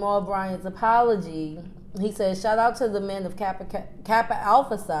posted Jamal Bryant's apology. He said, "Shout out to the men of Kappa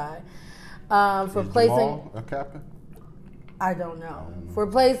Alpha Psi for Is placing." Jamal a captain? I don't know. For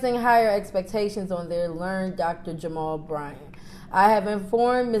placing higher expectations on their learned Dr. Jamal Bryant. I have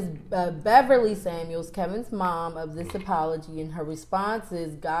informed Ms. Beverly Samuels, Kevin's mom, of this apology, and her response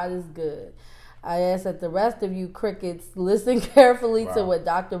is, "God is good." I ask that the rest of you crickets listen carefully to what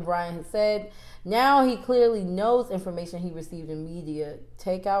Dr. Bryant has said. Now he clearly knows information he received in media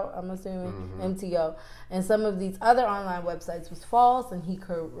takeout, I'm assuming, MTO, and some of these other online websites was false, and he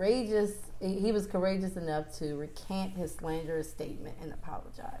was courageous enough to recant his slanderous statement and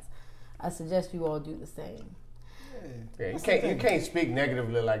apologize. I suggest you all do the same. Yeah, you can't speak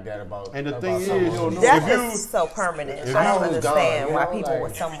negatively like that about. And the about thing someone. is, That's if you- just so permanent. if I don't you- understand gone, why you know, people like-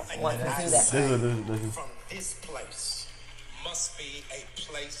 would want to do that. This From this place must be a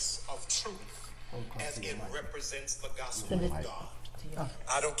place of truth, as it represents the gospel of God.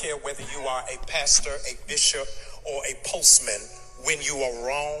 I don't care whether you are a pastor, a bishop, or a postman. When you are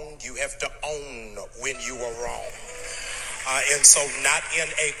wrong, you have to own when you are wrong. And so not in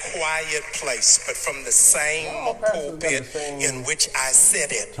a quiet place, but from the same pulpit in which I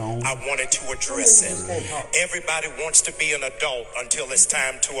said it, I wanted to address it. Everybody wants to be an adult until it's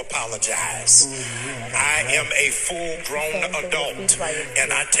time to apologize. I am a full-grown adult,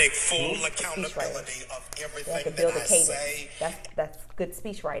 and I take full accountability of You have to everything build that a I cadence. say. That's good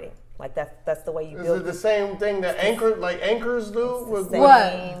speech writing. Like that's the way you Is build it the same thing that anchors do? With, same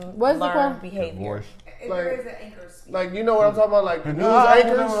What? What's the learned call? behavior. voice. There is an anchor speech. like you know what I'm talking about? Like news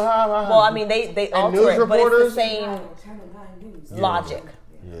anchors. Well, I mean they alter news it, but it's reporters? the same Channel 9 News. logic.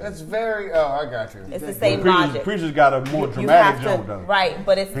 That's very. Oh, I got you. It's the same logic. Preacher's got a more You dramatic have joke to though. right,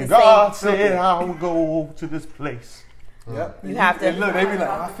 but it's the And God same. said, "I will go to this place." Yep. You have to- And look, they be like,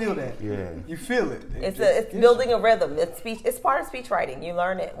 I feel that. Yeah. You feel it. It's building a rhythm. It's speech. It's part of speech writing. You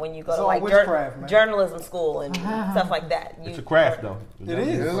learn it when you go It's to all like witchcraft, man. journalism school and stuff like that. It's a craft though. It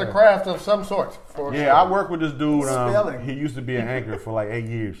is. It is a craft of some sort. For Yeah, sure. I work with this dude. Spelling. He used to be an anchor for like 8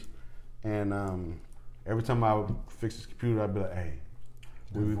 years, and every time I would fix his computer, I'd be like, "Hey,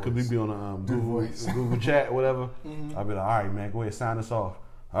 could we be on a Google chat or whatever?" I'd be like, "All right, man, go ahead, sign us off."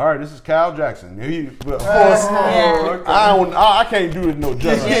 All right, this is Kyle Jackson. Of course, I can't do this no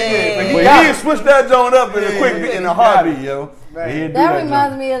justice. But he switched that joint up in a quick beat, in a heartbeat, yo. That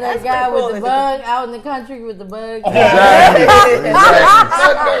reminds me of that guy with the bug out in the country with the bug. Exactly.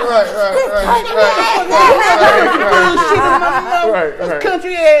 Right.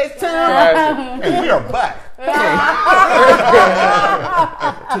 Country ass town. And we are back.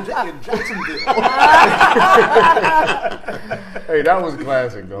 Today in Jacksonville. Hey, that was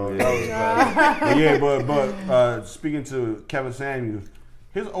classic, though. That was classic. Yeah, but speaking to Kevin Samuels,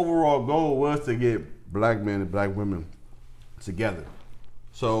 his overall goal was to get black men and black women together.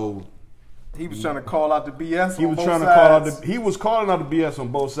 So he was trying to call out the BS. He was trying to call out he was calling out the BS on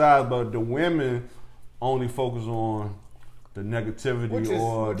both sides, but the women only focus on the negativity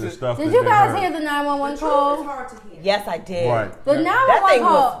or the stuff. Did you guys hear the 911 call? It's hard to hear. Yes, I did. Right. The 911 that thing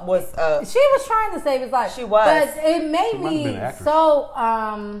call was she was trying to save his life. She was. But it made me so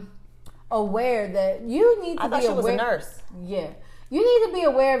aware that you need to be aware. I thought she was a nurse. Yeah. You need to be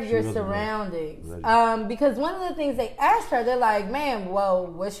aware of your surroundings. Because one of the things they asked her, they're like, ma'am, well,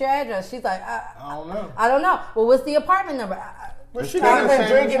 what's your address? She's like, I don't know. I don't know. Well, what's the apartment number? But she could have been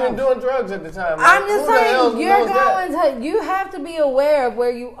drinking and doing drugs at the time. I'm just saying, you have to be aware of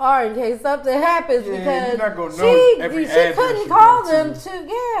where you are in case something happens because she couldn't call them to,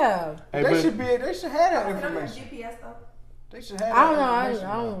 They should have that information. GPS though. They should have I don't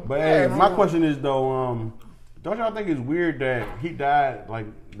know. But hey, my question is though, don't y'all think it's weird that he died like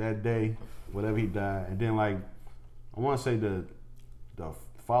that day, whatever he died, and then like I want to say the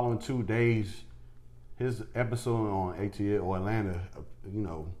following 2 days, his episode on ATL or Atlanta, you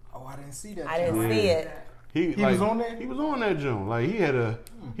know. Oh, I didn't see that. I didn't see it. He was on there. He was on that joint. Like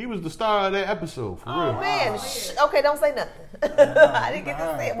he was the star of that episode for real. Oh man, okay, don't say nothing. I didn't get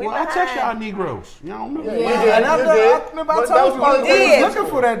to say it. Well, I text y'all Negroes. Y'all know. Yeah, and I remember I told you I was looking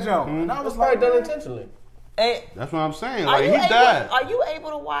for that jump, and I was probably done intentionally. That's what I'm saying. Like he died. Are you able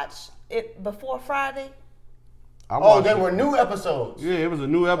to watch it before Friday? There were new episodes. Yeah, it was a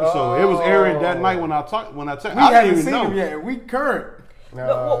new episode. It was airing that night when I texted. We haven't seen them yet. We current.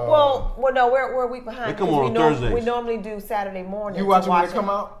 No. Well, no, we're a week behind. They come on Thursdays. We normally do Saturday morning. You watch it when they come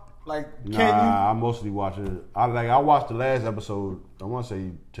out? Like, can you? I mostly watch it. I watched the last episode. I want to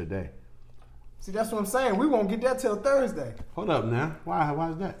say today. See, that's what I'm saying. We won't get that till Thursday. Hold up now. Why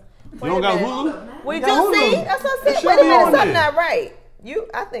is that? You don't got Hulu? We do see. That's what I said. Wait a minute, something not right.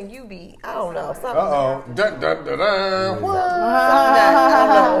 I think you be, I don't know, something. I don't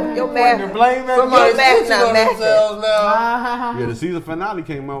know. Your math. Somebody's teaching on themselves now. Yeah, the season finale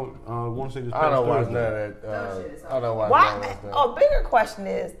came out. I want to say this past I don't watch Thursday. that. I don't watch Why? A bigger question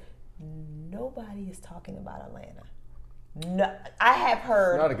is, nobody is talking about Atlanta. No, I have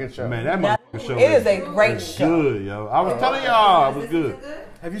heard. Not a good show. Man, that show. It is a great show. Good, yo. I was telling y'all, it was good.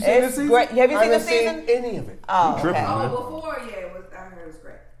 Have you seen this season? Great. Have you seen the season? Any of it? Oh, tripping, okay. man. Before, I heard it was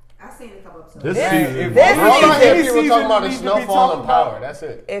great. I've seen a couple episodes. This season, people talking about the Snowfall and Power. That's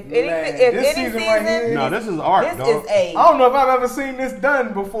it. If any season, no, this is art, this dog. is a. I don't know if I've ever seen this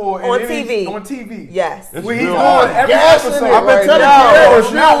done before on TV. On TV, yes. It's where he's real on art. every episode. I've been telling you,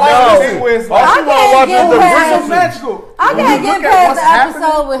 it's not like this. I can't get past the episode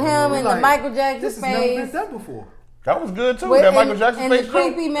episode with him and the Michael Jackson This has never been face. done before. That was good too. That Michael Jackson and face the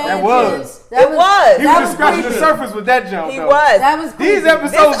creepy show. man. It was. It was. He was just scratching the surface with that jump. He though. was. That was creepy. These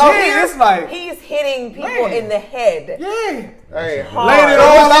episodes here, it's like he's hitting people in the head. yeah. Hey, laying it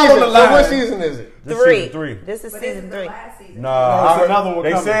all out on the line. So what season is it? Three. This is season 3. Nah, another one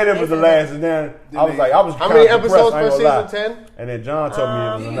they coming. said it was the last, and then I was How many episodes per season? 10? And then John told me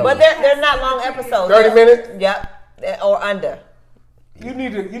it was another. But they're not long episodes. 30 minutes? Yep, or under. You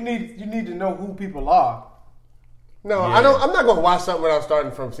need to know who people are. No, I don't. I'm not going to watch something without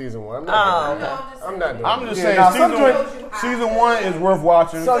starting from season 1. I'm not doing I'm it. just saying, season 1 is worth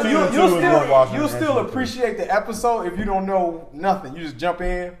watching. So season 2 is worth watching. you'll still appreciate the episode if you don't know nothing. You just jump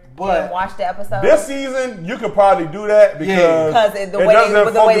in. And But watch the episode. This season, you could probably do that because the it way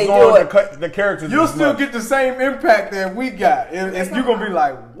doesn't the way they focus do on the characters. you'll as still much. get the same impact that we got. You're gonna be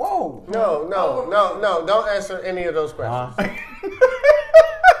like, whoa. No. Don't answer any of those questions.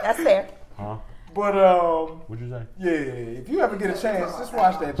 That's fair. But What'd you say? yeah, if you ever get a chance, just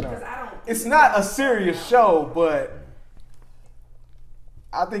watch that show. It's not a serious show, but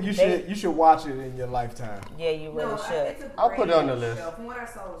I think you should watch it in your lifetime. Yeah, you really should. I'll put it on the list. From what I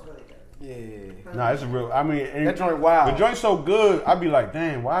saw, it was really good. Yeah. Nah, it's a real. I mean, That joint wild. The joint's so good. I'd be like,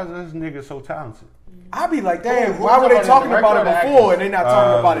 damn, why is this nigga so talented?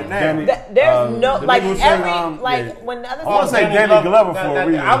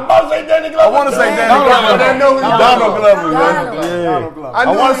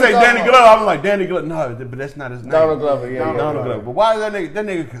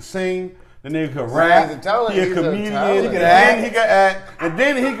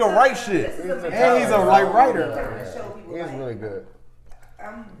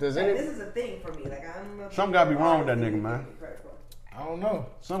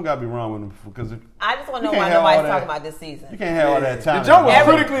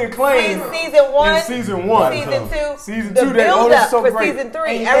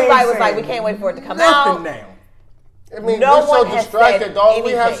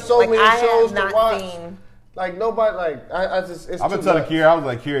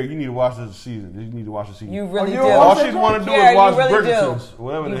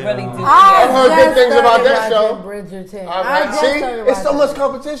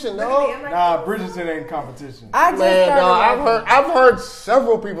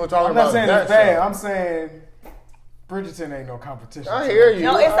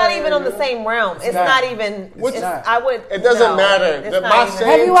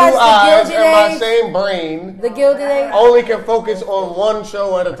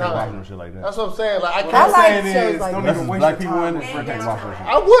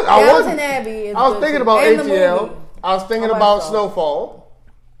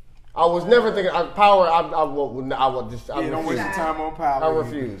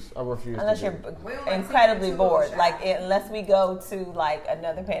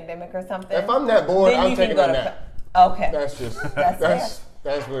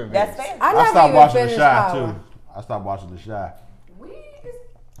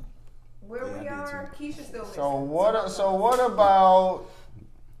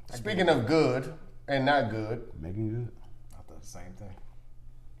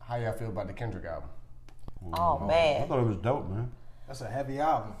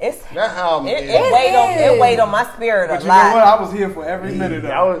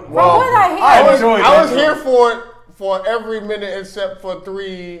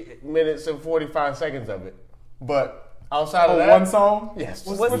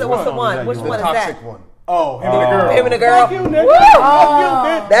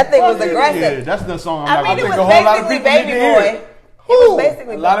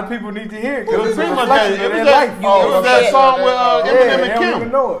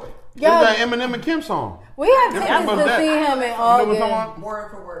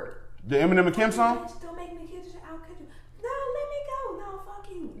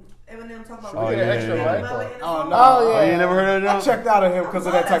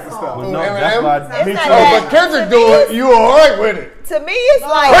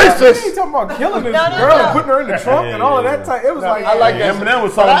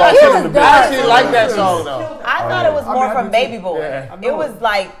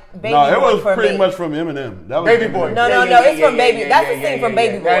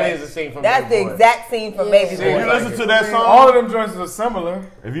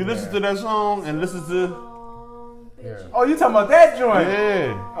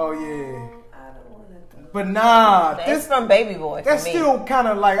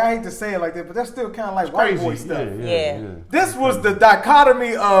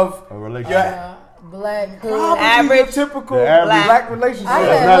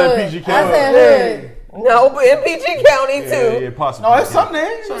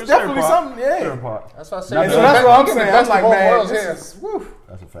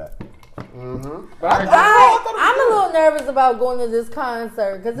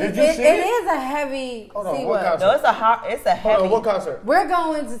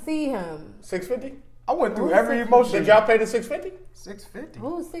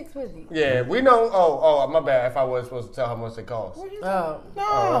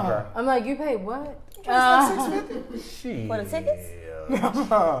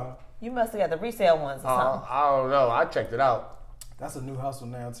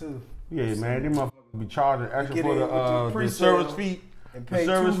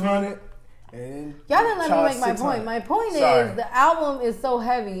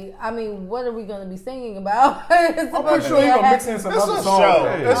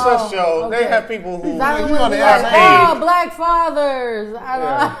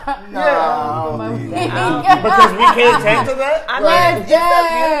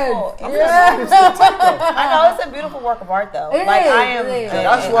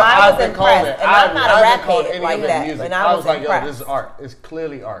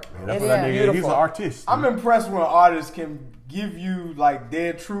 an artist can give you like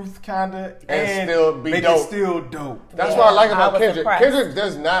their truth kinda And still be make dope. it still dope. That's what I like I about was Kendrick. impressed. Kendrick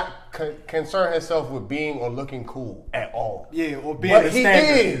does not concern himself with being or looking cool at all. Yeah, or being But the he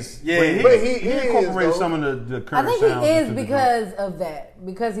standard. is. Yeah, But he incorporates is, some of the I current think sounds he is into the because of that.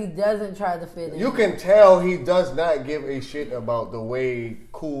 Because he doesn't try to fit in. You can tell he does not give a shit about the way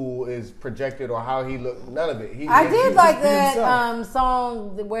cool is projected or how he look. None of it. I did like be that himself.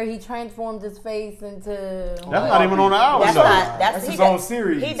 song where he transformed his face into. That's not even on the album. That's though. not. That's he his does- own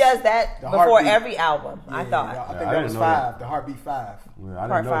series. He does that The before Heartbeat. every album. I Yeah, thought. I think I that didn't was know 5. that. The Heartbeat 5. Yeah, I Part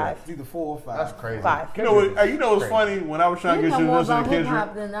didn't know that. 5. It's either 4 or 5. That's crazy. 5. You know what's funny? When I was trying to You get know you to more listen to about hip Kendrick,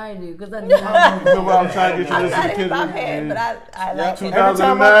 hop than I do because I remember I was trying to get you to I'm listen not to in my Kendrick. head, and- but I like it. Every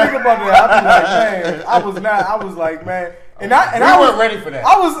time I think about that, I be like, man, I was like, man, and I wasn't was ready for that.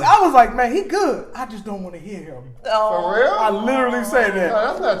 I was like, man, he good. I just don't want to hear him. Oh. For real? I literally said No, that.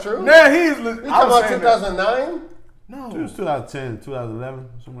 that's not true. Now he is. You I talking was about saying that. 2009? No, It was 2010, 2011,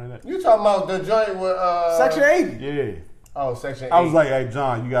 something like that. You talking about the joint with Section 80. Yeah. Oh, Section 8. I was like, hey,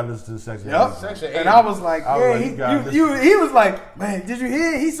 John, you got to listen to Section 8. Yep. Section 8. And I was like, I was yeah, like, you got he was like, man, did you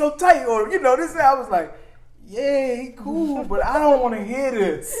hear? He's so tight, or this. I was like, yeah, he cool, but I don't want to hear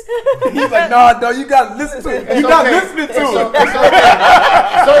this. He's like, nah, dog, you got to listen to it. You're not listening to it.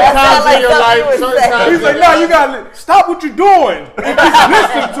 Sometimes like in your something life, you would sometimes He's like, no, you gotta stop what you're doing and just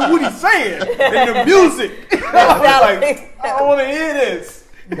listen to what he's saying and the music. I was like, I don't want to hear this.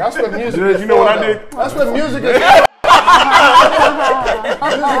 That's what music You is know for, what I though. did? That's what music is.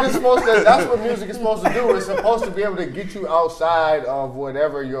 That's what music is supposed to do. It's supposed to be able to get you outside of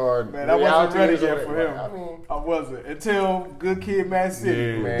whatever your Man, I wasn't reality ready is or yet for whatever. him. I mean, I wasn't until Good Kid, Mad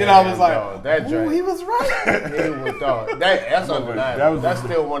City. Yeah. Then I was like, Man, that ooh, joint. he was right. he was dog. That's undeniable. That's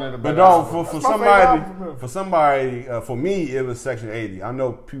still one of the But best. dog, albums. for That's my favorite album from somebody, him. for me, it was Section 80. I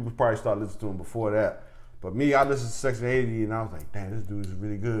know people probably started listening to him before that. But me, I listened to Section 80 and I was like, damn, this dude is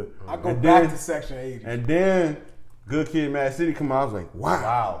really good. I go And back then- to Section 80. And then Good Kid, Mad City come out. I was like, wow.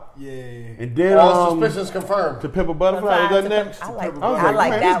 Wow. Yeah. And then All suspicions confirmed. To Pimp a Butterfly, was that next? I like I was I like, like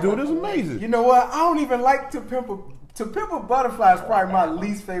man, that this dude one. is amazing. You know what? I don't even like To Pimp a Butterfly is probably my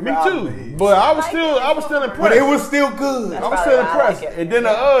least favorite Me album. of too. his. But I was still impressed. But it was still good. I was That's still probably why I impressed. like it. And then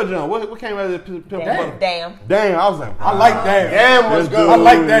the John, what came out of the Pimp a Butterfly? Damn. Damn, I was like, I like that. Damn was this good. I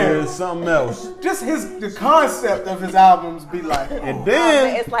like dude that. is something else. Just the concept of his albums be like, And Oh,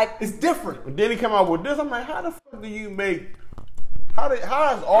 then it's like it's different. he came out with this. I'm like, how the fuck do you make? How is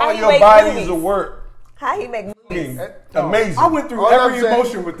all How you your make bodies movies? of work how he make movies. amazing? I went through All I'm every saying-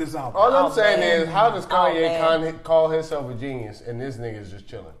 emotion with this album. All I'm Oh, saying man. is, how does Oh, Kanye man. call himself a genius and this nigga's just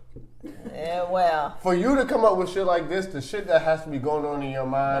chilling? Yeah, well, For you to come up with shit like this, the shit that has to be going on in your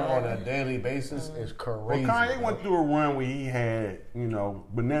mind on a daily basis is Well, crazy. Kanye bro. went through a run where he had,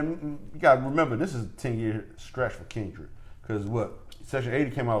 but then you got to remember this is a 10-year stretch for Kendrick. Because Section 80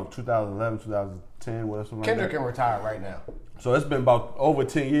 came out in 2011, 2010, whatever, something Kendrick like can retire right now. that. So it's been about over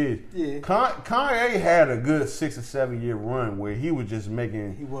 10 years. Yeah. Kanye had a good 6 or 7 year run where he was just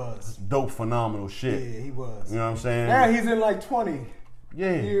making He was. dope, phenomenal shit. Yeah, he was. You know what I'm saying? Now he's in like 20.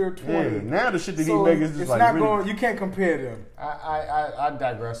 yeah. year 20. Yeah. Now the shit that So he makes is just it's like not really, going. You can't compare them. I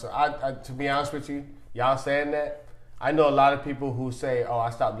digress. So to be honest with you, y'all saying that, I know a lot of people who say, "Oh,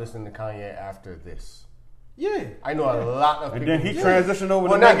 I stopped listening to Kanye after this." Yeah. I know a lot of And people. then he who transitioned over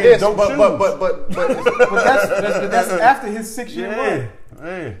well, to not making this, dope but shoes. But that's after his 6-year run.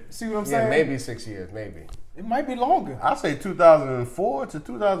 Yeah. See what I'm yeah, saying? maybe 6 years, maybe. It might be longer. I say 2004 to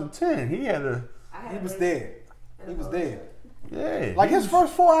 2010. He had a He was dead. He was dead. yeah. Like his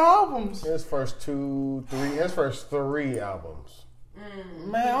first 4 albums. His first 3 albums.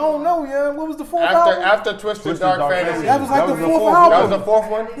 Man, I don't know, yeah. What was the 4th album? After Twisted Dark Fantasy. That was like the 4th fourth. album. That was the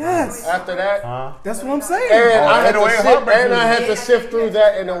 4th one? Yes. After that? That's what I'm saying. And I had 808 to Heartbreak I had Music. to sift through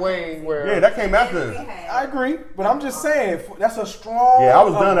that in a way where Yeah, that came after. I agree, but I'm just saying that's a strong. Yeah, I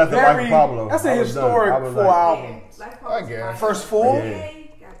was done after Life of Pablo. That's a I was done. historic I was 4 like- albums. I guess. First 4. Yeah.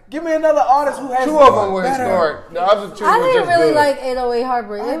 Give me another artist who has 2 of them were better. historic. The other 2 I were didn't just really good. like 808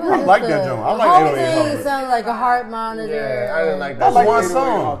 Heartbreak. It was I just like that joint. I the like whole 808 thing Heartbreak. sounded like a heart monitor. Yeah, I didn't like I that. like one 808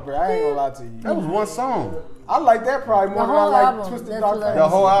 song. Heartbreak. I ain't gonna lie to you. That was one song. I like that probably more The than I whole like album, Twisted that's Dark what I- Fantasy. The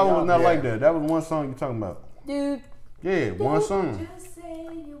whole album was not Yeah. like that. That was one song you're talking about. Dude, Yeah, one song. Just say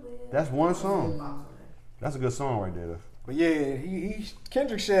you will. That's one song. That's a good song right there. Though. But yeah,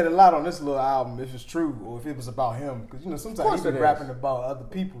 Kendrick shared a lot on this little album, if it's true or if it was about him. Because sometimes course he be it is. rapping about other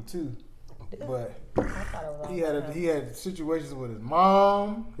people too. But I thought it was he had situations with his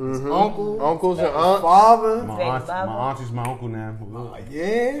mom, his uncle, Uncles and his aunts. father. My Baby auntie's my uncle now.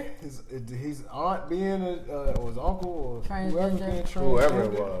 Yeah, his aunt being or his uncle or whoever Transgender. being transgender. Whoever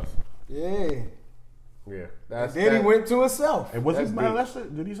it was. Yeah, Yeah. And then he went to himself. And was he That's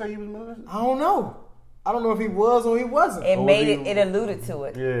molested? Did he say he was molested? I don't know. I don't know if he was or he wasn't. It alluded to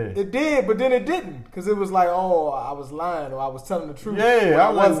it. Yeah. It did, but then it didn't. Because it was like, oh, I was lying or I was telling the truth. Yeah, I I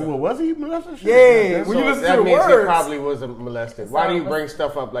was like, wasn't. well, was he molested? Yeah, when you listen to that the means words. he probably wasn't molested. Why do you bring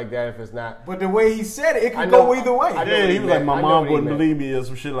stuff up like that if it's not? But the way he said it, it I could know- go either way. I know Yeah, what he he was like, meant. my I know mom what he wouldn't meant. believe me or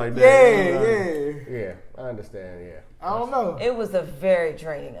some shit like that. Yeah. I understand. Yeah. I don't know. It was a very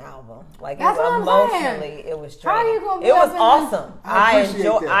draining album. Like That's what I'm emotionally, saying. it was How draining. you gonna be It was up in awesome. I appreciate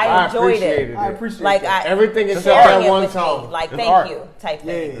that. I enjoyed appreciated it. I appreciate Like that. Everything I except sharing that it one with song. me. Like It's thank art. you type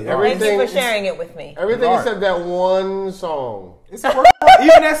Yeah, thing. it's Thank Everything you is- for sharing it with me. Everything Art. except that one song. It's a work.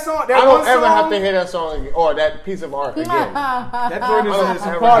 Even that song, that I one don't ever song, have to hear that song again, or that piece of art again. that joint is I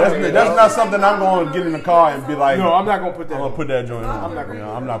a don't part ever of have it. to- That's not something I'm going to get in the car and be like, No, I'm not going to put that I'm on. gonna put that joint on. I'm not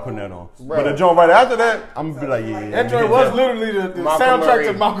gonna I'm not putting that on. Bro. But the joint right after that, I'm gonna be like, yeah. That joint was literally the soundtrack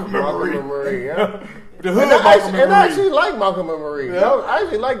to Malcolm and Marie. and Marie, yeah. The hood And of Malcolm and I actually Marie. like Malcolm and Marie. Yeah. I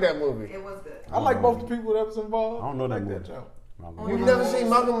actually like that movie. It was good. I like both the people that was involved. I don't know that I like movie. joint. You've never seen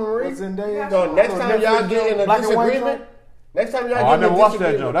Malcolm and Marie? What's Zendaya? So next time y'all Netflix get in a Black and white disagreement, joint? next time y'all Oh, get I in a never watched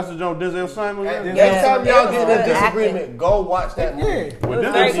that disagreement, joint. That's the joint Denzel Son was in. next time It y'all was get in a good disagreement, acting. go watch that movie. Yeah. Well, It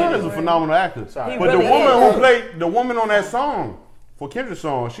was very Denzel Son good. is a phenomenal actor. Sorry. But He the really woman is. who played the woman on that song for Kendrick's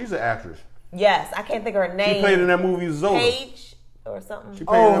song, she's an actress. Yes, I can't think of her name. She played in that movie Zola. Paige or something. She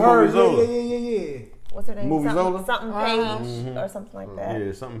played in Oh, that her. movie Zola. Yeah. What's her name? Movie something, Zola? something Page or something like that.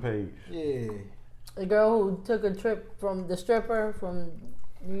 Yeah, something paid. Yeah. The girl who took a trip from the stripper from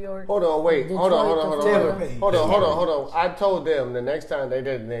New York. Hold on, wait. Detroit Hold to on. Taylor Page. Hold on. I told them the next time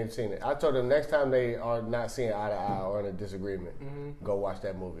they've seen it. I told them next time they are not seeing eye to eye or in a disagreement, go watch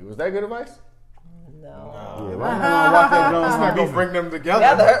that movie. Was that good advice? No. Yeah, why you gonna watch that joint? It's not going to bring them together.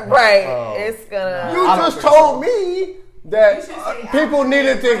 Together, right. It's gonna. You I don't just think told me that You should say, people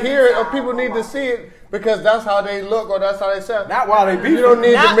needed to hear it or people need to see it because that's how they look or that's how they sound. Not while they beefing. You don't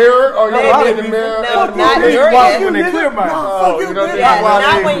need the Not- mirror or you No, don't they need the beefing. mirror. No, and the not movie. during Watch it. when they clear mind. Oh, you don't need Yeah, while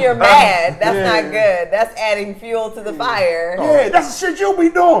not they- when you're mad. That's Yeah. not good. That's adding fuel to the fire. Yeah, that's the shit you be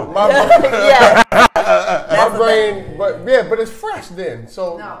doing. My, yeah. my brain, but it's fresh then.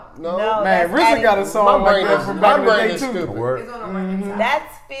 So No, Man, that's RZA adding- got a song my like brain that is from my back in the brain day, is too. stupid. Word. It's on the right side.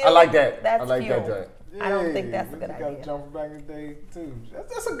 That's fuel. I like that. That's I like fuel. that joint. I don't think that's a good RZA got idea. jump from back in the day, too.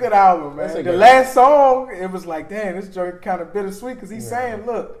 That's a good album, man. That's a The good last song, it was like, damn, this joint kind of bittersweet because he's saying,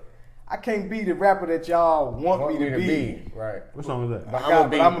 look, I can't be the rapper that y'all want me to be. Right. What song is that? But I'm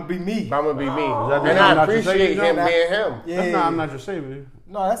going to be me. I'm gonna be me, that the and I'm I Not Your appreciate Savior him joint? being him. Yeah. That's not I'm Not Your Savior.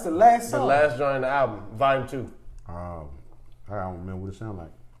 No, that's the last The song. last joint in the album, Volume 2. I don't remember what it sound like.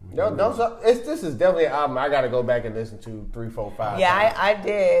 This is definitely an album I got to go back and listen to 3, 4, 5. Yeah, times. I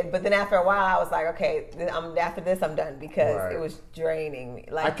did, but then after a while, I was like, okay, after this, I'm done because Right. it was draining me.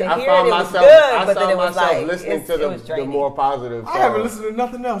 I Like to hear found it was myself. good, but then it was like listening it to was the draining. more positive. I haven't songs. listened to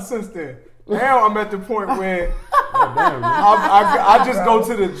nothing else since then. Now I'm at the point where I just go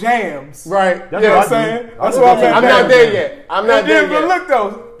to the jams. Right. That's You know what what I'm I do. saying? That's what I'm at. I'm now. not there yet. I'm not And there then, but yet. look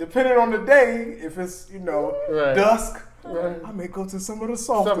though, depending on the day, if it's Right. dusk, I may go to some of the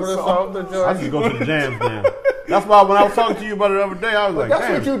softer Some of the songs. songs, I just go to the jams now. That's why when I was talking to you about it the other day, I was like, That's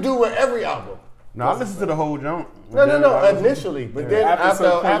damn. what you do with every album. No, I listened to the whole jump. No, initially. But then After after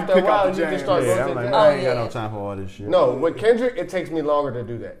some point, you a pick out while, the you just jams. start Yeah, going I'm to like, the man, I ain't yeah. got no time for all this shit. No, with Kendrick, it takes me longer to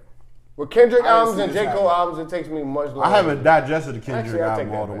do that. With Kendrick I didn't albums see and this J. Cole albums, it takes me much longer. I haven't digested the Kendrick Actually, I'll take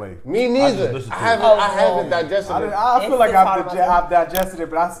album that all the back. way. Me I neither. just listened I to haven't, it. I haven't digested it. I feel It's like hard about I've digested it,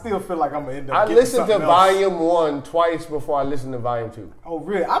 but I still feel like I'm gonna end up. I getting listened to something else. Volume 1 twice before I listened to Volume 2. Oh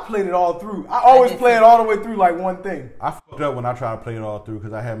really? I played it all through. I always did play too. it all the way through like one thing. I fucked up when I tried to play it all through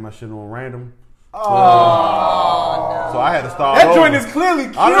because I had my shit on random. Oh, So I had to start That over. joint is clearly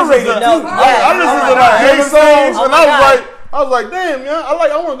I listened curated. to, No, I listened to yeah. like 8 songs Oh and my I was like, damn, yeah, I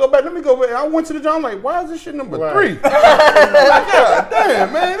want to go back. Let me go back. I went to the joint. I'm like, why is this shit number Right. 3? Like, God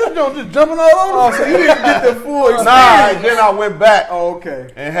damn, man, this joint just jumping all over. Oh, so you didn't get the full experience. Nah, then I went back Oh,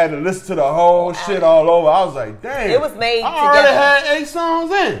 okay. and had to listen to the whole shit all over. I was like, damn. It was made I already together. had 8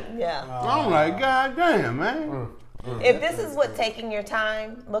 songs in. yeah. I'm like, God damn, man. If this is what taking your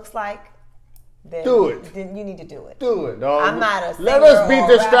time looks like, then Do it. Then you need to do it. Do it, dog. I'm not a Let us be singer or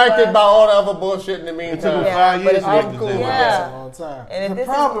distracted rapper. by all the other bullshit in the It took meantime. me Yeah, 5 years but to I'm make cool this with thing. that. Yeah. That's a long time. And if The this is-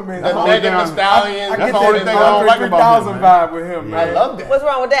 problem is, The only Megan thing Thee I'm- Stallion. I That's get the only that thing I don't like about him, 3000 man. vibe with him, man. I love that. What's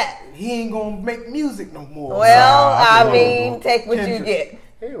wrong with that? He ain't gonna make music no more. Well, I I think mean, so. take what you Kendrick. get.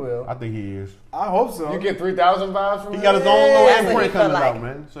 He will. I think he is. I hope so. You get 3,000 vibes from He him? got his own little That's what he imprint feel coming like. out,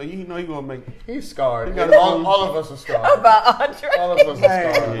 man. So you know he gonna make. He's scarred. He got And his all, own- all of us are scarred. About Andre. All of us are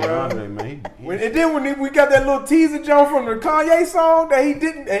Man. scarred. Yeah, Andre, man. And then when we got that little teaser jump from the Kanye song that he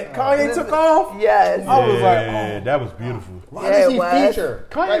didn't, Kanye took off. Yes. I was like, yeah, that was beautiful. Why does he feature?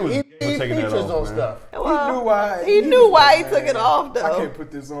 Kanye was he taking that features off, on man. stuff. He knew why he took it off, though. I can't put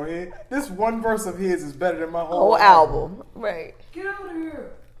this on here. This one verse of his is better than my whole album. Right. Get out of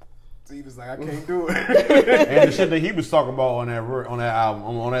here. So he was like, I can't do it. And the shit that he was talking about on that album,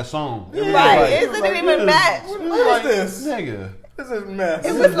 on that song. Right. It didn't even match. What is this? Nigga. This is mess. It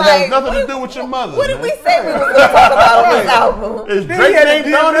This was has like, nothing to do with your mother. what did man. we say we was going to talk about on this album? Is Then Drake he had named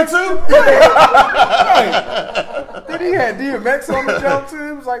the on it too? Then he had DMX on the jump too.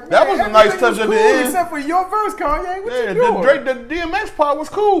 It was like, That was a nice everything touch was at the cool end. except for your verse, Kanye. What Yeah, you doing? the DMX part was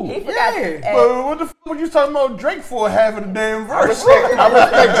cool. He forgot. Yeah. But what the fuck were you talking about Drake for half of the damn I verse? respect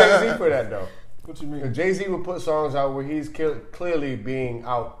Jay-Z for that, though. What you mean? Jay-Z would put songs out where he's clearly being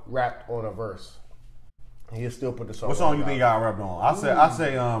out-rapped on a verse. He'll still put the song What song out. you think y'all rapped on? I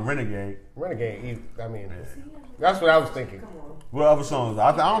say Renegade. Renegade, I mean, that's what I was thinking. What other songs?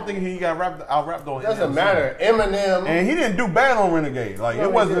 I don't think he got out-rapped on. It doesn't Eminem matter. song. Eminem. And he didn't do bad on Renegade. Like No, it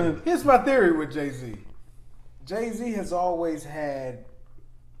he wasn't. Here's my theory with Jay-Z. Jay-Z has always had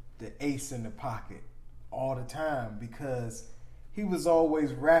the ace in the pocket all the time because he was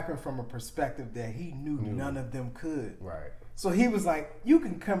always rapping from a perspective that he knew none of them could. Right. So he was like, you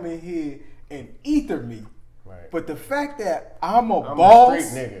can come in here and ether me. Right. But the fact that I'm I'm boss a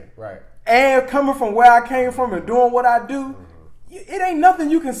straight nigga. Right. and coming from where I came from and doing what I do, it ain't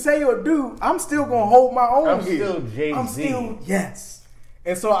nothing you can say or do. I'm still gonna hold my own. I'm here. still Jay-Z. I'm still yes.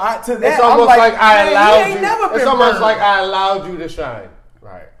 And so to that, It's almost I'm like I man, allowed he ain't you. never It's been almost burned. like I allowed you to shine.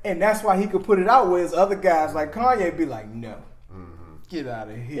 Right. And that's why he could put it out. Whereas other guys like Kanye be like, no, get out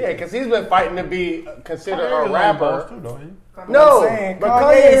of here. Yeah, because he's been fighting to be considered Kanye a was rapper. on boss too, though, ain't he? No, I'm saying, but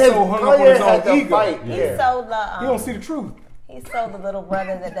Kanye Kanye, is so hung up on his had own to ego. fight. He Yeah. sold He don't see the truth. He's so the little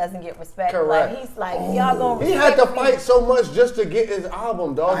brother that doesn't get respect. Correct. Like he's like, y'all gonna He had to respect me. fight so much just to get his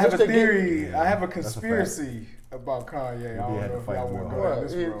album, dog. I have a just to theory. I have a That's a fact. conspiracy about Kanye. I don't had know to if fight y'all real want to hard. go down What?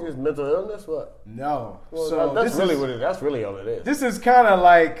 this road. His mental illness? What? No. Well, So that's this really is, what it. That's really all it is. This is kind of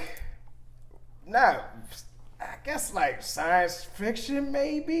like, I guess like science fiction,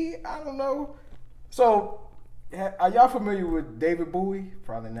 maybe. I don't know. So, are y'all familiar with David Bowie?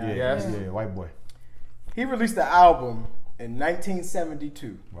 Probably not. Yes. Yeah, white boy. He released an album in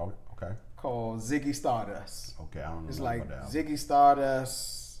 1972 Well, okay. called Ziggy Stardust. Okay, I don't know. It's nothing like about that. Ziggy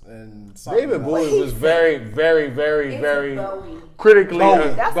Stardust and something David else. Bowie was very, very, very, It's very Bowie. critically.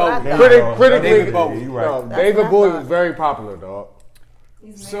 Bowie. That's what I Bowie. thought. Critically, David Bowie. You right. No, That's David what I Bowie thought. was very popular, dog.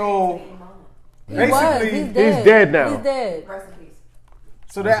 He's So- married to Mama. He was. Basically, He's dead. he's dead now. He's dead. Rest in peace.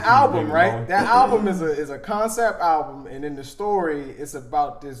 So that album, David right? Bowie. That album is a concept album, and in the story, it's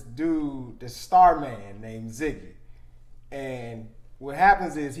about this dude, this star man named Ziggy. And what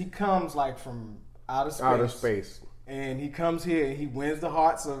happens is he comes like from outer space, and he comes here and he wins the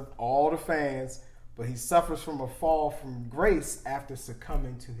hearts of all the fans, but he suffers from a fall from grace after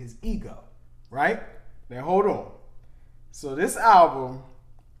succumbing to his ego. Right? Now hold on. So this album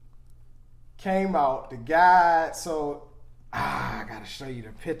came out. The guy, I gotta show you the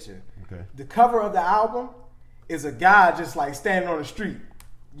picture. Okay. The cover of the album is a guy just like standing on the street.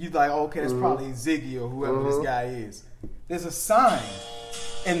 You like, okay, that's probably Ziggy or whoever this guy is. There's a sign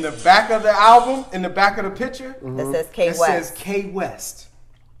in the back of the album, in the back of the picture, That says K that West. says K West.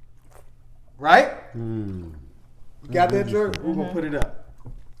 Right? You got that, Jordan? We're gonna put it up.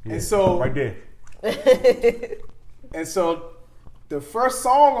 Yeah, And so right there. And so the first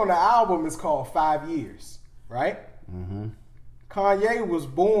song on the album is called 5 Years, right? Mm-hmm. Kanye was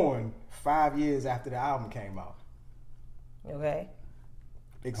born 5 years after the album came out. Okay.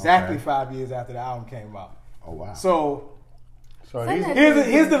 Exactly Okay. 5 years after the album came out. Oh wow. So So he's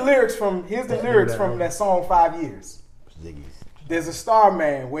here's the lyrics from that song 5 Years. Ziggy's. There's a star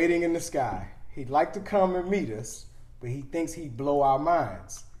man waiting in the sky. He'd like to come and meet us, but he thinks he'd blow our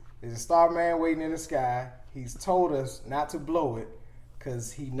minds. There's a star man waiting in the sky. He's told us not to blow it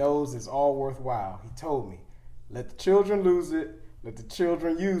because he knows it's all worthwhile. He told me, let the children lose it, let the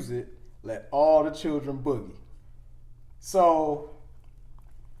children use it, let all the children boogie. So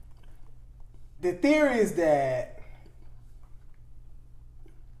the theory is that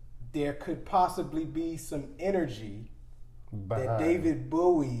there could possibly be some energy that David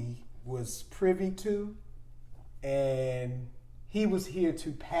Bowie was privy to, and he was here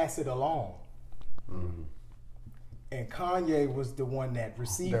to pass it along. And Kanye was the one that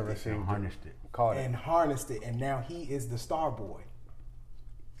received it And harnessed it. caught it. and harnessed it, and now he is the star boy,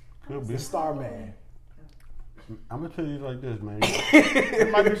 Could be. the star man. I'm gonna tell you like this, man.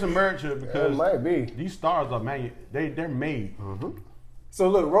 There might be some merit to it It because might be. these stars are they're made. So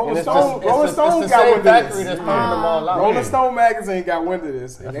look, Rolling And Stone it's got the wind same of factory this. that's pumping them all out. Rolling Stone magazine got wind of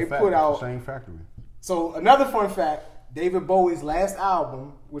this, and That's they a fact. put It's out. the same factory. So another fun fact: David Bowie's last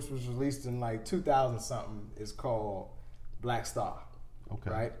album, which was released in like 2000 something, is called Black Star. Okay.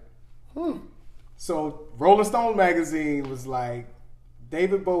 Right. So Rolling Stone magazine was like,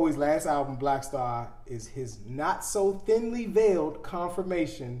 David Bowie's last album, Black Star, is his not so thinly veiled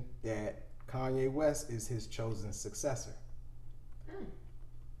confirmation that Kanye West is his chosen successor.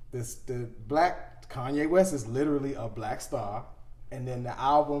 The black Kanye West is literally a black star, and then the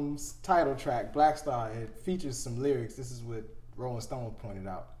album's title track, Black Star, it features some lyrics. This is what Rolling Stone pointed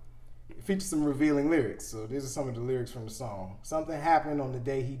out. It features some revealing lyrics. So these are some of the lyrics from the song. Something happened on the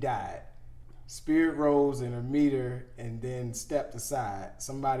day he died. Spirit rose in a meter and then stepped aside.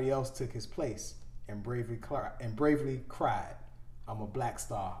 Somebody else took his place and bravely cried, "I'm a black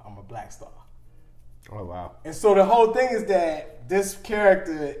star. I'm a black star." Oh, wow. And so the whole thing is that this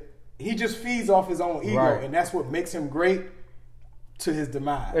character, he just feeds off his own ego, Right. and that's what makes him great to his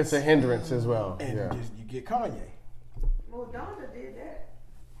demise. It's a hindrance as well. and Yeah. you get Kanye. Well, Donda did that.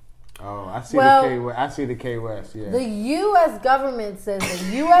 Oh, I see Well, I see the K West. Yeah. The U.S. government says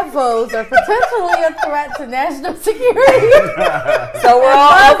that UFOs are potentially a threat to national security. So we're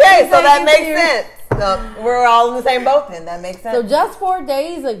all okay. So that Taken makes serious. sense. So we're all in the same boat then. That makes sense. So just 4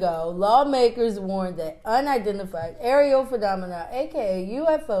 days ago, lawmakers warned that unidentified aerial phenomena, aka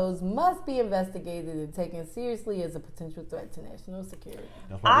UFOs, must be investigated and taken seriously as a potential threat to national security.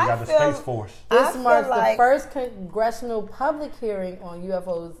 That's why they I got the feel- Space Force. This I feel marks like- the first congressional public hearing on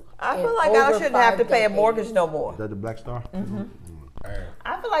UFOs. I in feel like I over shouldn't have to 5 pay a decades. mortgage no more. Is that the Black Star?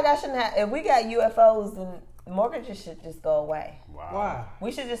 I feel like I shouldn't have. If we got UFOs, then mortgages should just go away. Wow. Why?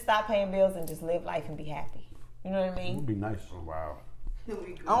 We should just stop paying bills and just live life and be happy. You know what I It mean? would be nice. Wow. I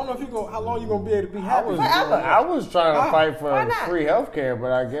don't know if how long you gonna be able to be happy. Forever. I was trying to fight Why for not? free healthcare,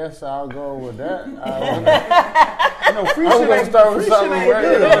 but I guess I'll go with that. Free I'm gonna start with something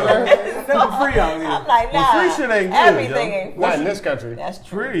regular. It's never free out here. I'm like, Well, nah. free shit ain't good, Everything yo. ain't Not free. in this country. That's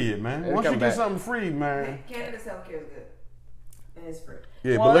true. Period, man. It'll Once you come get back. something free, man. Canada's healthcare is good. And it's free.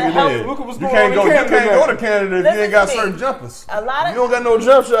 Yeah, Well, but look that at helps. this. Look at what's You going can't on go. in You Canada can't now. go to Canada if you Listen ain't got to me. certain jumpers. A lot If of you don't got no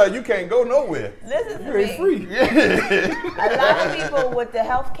jump shot, you can't go nowhere. listen to You ain't me. free. A lot of people with the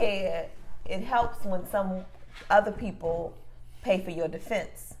health care, it helps when some other people pay for your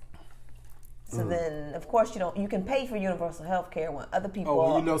defense. So then, of course, you can pay for universal health care when other people.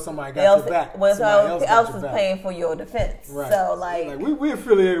 Oh, when you know somebody got your back. When Somebody somebody else else got is your back. paying for your defense. Right. So, like we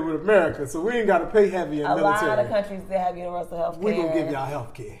affiliated with America, so we ain't got to pay heavy in a military. lot of countries that have universal health care. We gonna give y'all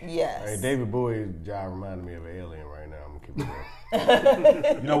health care. Yes. Hey, David Bowie's job reminded me of an alien right now. I'm gonna keep it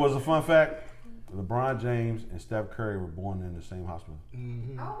real. You know what's a fun fact? LeBron James and Steph Curry were born in the same hospital. Oh,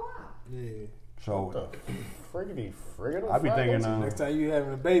 wow. Yeah. So Friggity. I be thinking, Next time you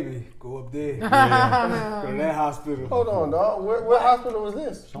having a baby, go up there. yeah, Go to that hospital. Hold on, dog. What hospital was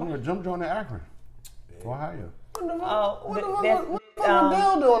this? someone jump joint in Akron, Ohio. What the Oh, fuck? What the that's- fuck? What the fuck was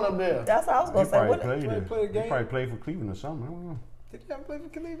Bill doing up there? That's what I was He gonna say. probably What, played there. play a He game? probably played for Cleveland or something. I don't know. Did you ever play for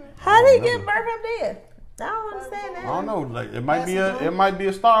Cleveland? how did he never. get birth up there? I don't understand that. I don't know. Like it might be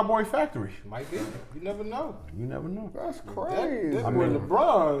a Starboy factory. Might be. You never know. You never know. That's That crazy. boy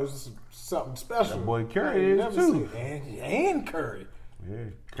LeBron is something special. That boy Curry I ain't is never too. seen- And Curry.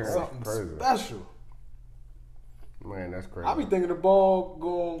 Yeah, Something crazy. special. Man, that's crazy. I be thinking the ball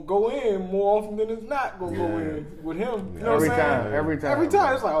gonna go in more often than it's not gonna go in with him. You know every what I'm saying? time. Every time. Every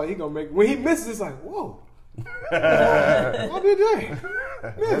time it's like, oh, he gonna make. When he misses, it's like, whoa. What did they?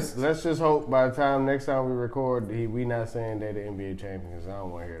 Let's just hope by the time next time we record, we not saying they're the NBA champions. I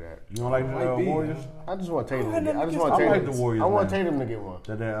don't want to hear that. You don't like the Might be. Warriors? I just want Tatum. Oh, To get, I just I want like Tatum. the Warriors, I want man. Tatum to get one.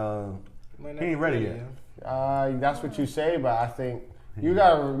 That he ain't ready yet. That's what you say, but I think you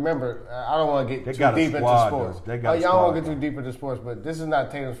gotta remember. I don't want to get They too got a deep into squad, sports. though. They got a y'all squad, won't get too though. deep into sports, but this is not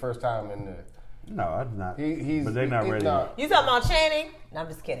Tatum's first time in the. No, that's not. He's but they're not ready. not- You talking about Channing? No, I'm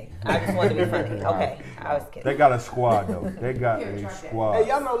just kidding. I just wanted to be funny. Okay, I was kidding. They got a squad though. They got a squad. Hey,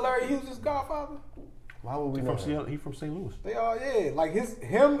 y'all know Larry Hughes' godfather? Why would we He know? from Seattle, he from St. Louis. They are, yeah. Like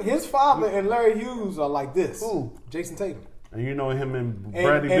his father and Larry Hughes are like this. Who? Jason Tatum. And you know him and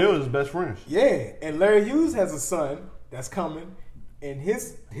Bradley and- Beal is best friends. Yeah, and Larry Hughes has a son that's coming, and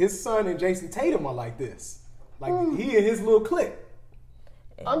his son and Jason Tatum are like this. Like he and his little clique.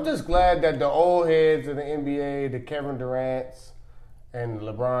 I'm just glad that the old heads of the NBA, the Kevin Durant's and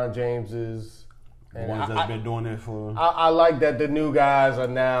LeBron James's, The and ones I, that's been doing it for. I like that the new guys are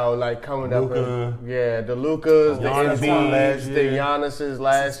now like coming up. Luka. Yeah, the Lukas, the Giannis Embiids, last the year. Giannis's It's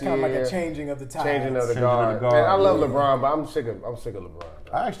last kind of like year. a changing of the tides. Changing of the Changing of the guard. guard, Man, I love yeah. LeBron, but I'm sick of LeBron.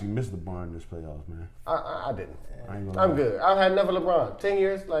 I actually missed LeBron in this playoffs, man. I didn't. I ain't gonna I'm lie. good. I've had enough of LeBron. 10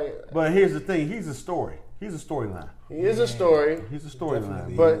 years, But here's the thing: he's a story. He's a storyline. he is a story. He's a storyline.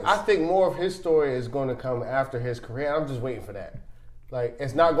 Definitely. But I think more of his story is going to come after his career. I'm just waiting for that. Like,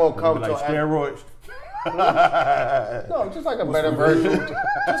 it's not going to come Like till steroids. No, just like a better version.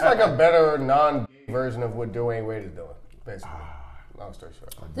 Just like a better non-gay version of what Dwayne Wade is doing, basically. Long story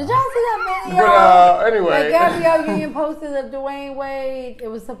short. Did y'all see that video? But anyway. That Gabrielle Union posted of Dwayne Wade. It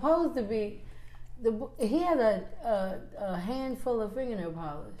was supposed to be. He had a handful of fingernail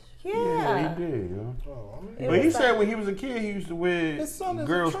polish. Yeah, he did. Yo. It But he was said when he was a kid, he used to wear His son is a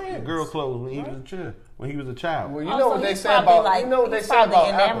girl trans. clothes when he was a child. When he was a child. Well, you Oh, know so what they he's say probably about like, you know what they he's say probably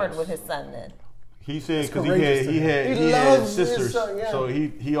about enamored apples. with his son then. He said because courageous he to had He loves his sisters, son, yeah. so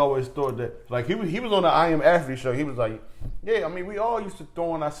he always thought that like he was on the I Am Athlete show. He was like, yeah, I mean we all used to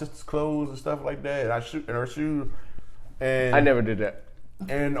throw on our sisters' clothes and stuff like that, and her shoes. And I never did that.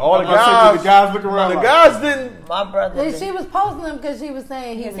 And all the I'm guys, gonna say, the guys look around the like- guys didn't. My brother, And she was posting them because she was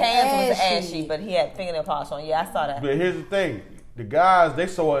saying he his was hands was ashy. ashy, but he had fingernail polish on. Yeah, I saw that. But here's the thing: the guys they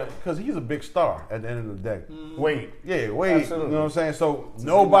saw it because he's a big star at the end of the day. Wait. Yeah, wait. Absolutely. You know what I'm saying? So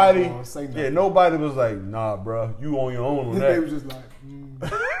nobody, not gonna say nothing. nobody was like, nah, bro, you on your own on They that. was just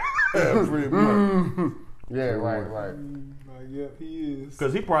like, Yeah, pretty much. Yeah, right. like, yep, he is.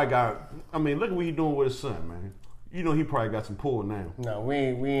 Because he probably got. I mean, look at what he doing with his son, man. You know he probably got some pull now. No, we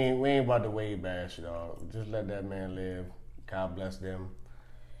ain't about to Wade bash, y'all. Just let that man live. God bless them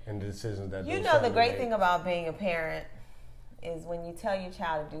and the decisions that You those know the sons great make. thing about being a parent is when you tell your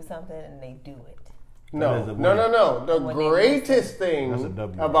child to do something and they do it. That is No. a The When they greatest thing That's a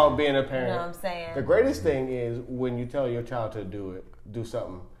W. about being a You know parent, what I'm saying? the greatest thing is when you tell your child to do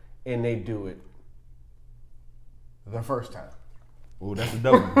something, and they do it the first time. Oh, that's a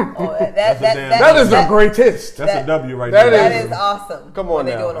W. Oh, That is the greatest. That's a W right that there. That is awesome. Come on when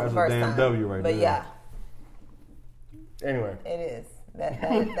they now. do it on That's the a first damn time. W right But there. yeah, Anyway, it is. That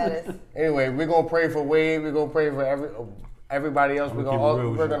is. anyway, we're gonna pray for Wade. We're gonna pray for everybody else. We're gonna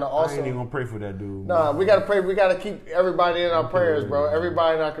I also. ain't even gonna pray for that dude. Nah, we gotta pray. We gotta keep everybody in our prayers, bro.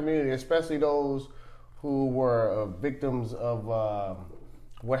 Everybody in our community, especially those who were victims of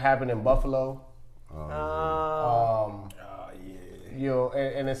what happened in Buffalo. You know,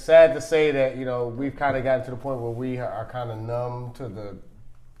 and it's sad to say that we've kind of gotten to the point where we are kind of numb to the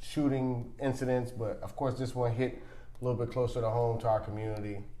shooting incidents, but of course this one hit a little bit closer to home to our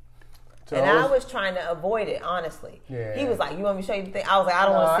community. So And I was trying to avoid it, honestly. Yeah. He was like, "You want me to show you the thing?" I was like, "I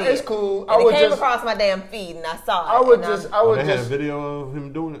don't want to see it." it's cool. And it came across my damn feed, and I saw it. I would and just, I'm- I would They had a just. video of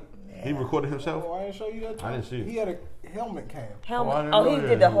him doing it. He recorded himself. Oh, I didn't show you that. I didn't see it. He had a helmet cam. helmet. Oh, I didn't Oh, know he that.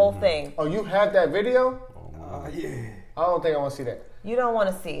 did the whole thing. Oh, you have that video? Yeah. I don't think I want to see that. You don't want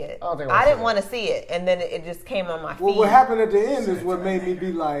to see it. I don't think I I wanna didn't see want to see it, and then it just came on my feed. Well, what happened at the end is what made me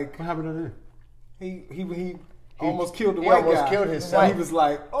be like, What happened to him? he almost killed the he white almost guy. killed his So son. he was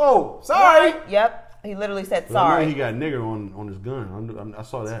like, "Oh, sorry." Yep. He literally said But I know sorry. he got nigger on his gun. I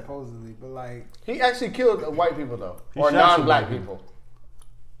saw that. Supposedly, but like, He actually killed white people though, He or shot some non-black white people.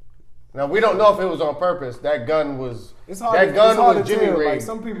 Now we don't know if it was on purpose. That gun was. it's hard. That gun it's hard was to Jimmy tell. Rig. Like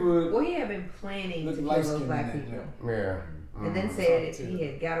some people. Well, he had been planning Look to kill light those skinned black in people. that, Yeah. And then said if he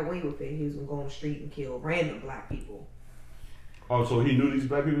had got away with it, he was going to go on the street and kill random black people. Oh, so he knew these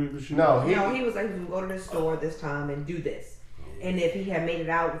black people were shooting? No, He was like, he was going to go to this store this time and do this. And if he had made it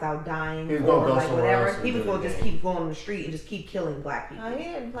out without dying He was gonna or go like somewhere else whatever, and he was do going it, to just keep going on the street and just keep killing black people. No, he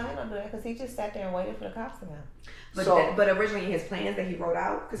didn't plan on doing that because he just sat there and waited for the cops to come. But but originally his plans that he wrote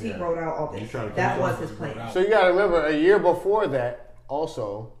out, because he wrote out all You this, trying to that kill was someone, his plan. So you got to remember, a year before that,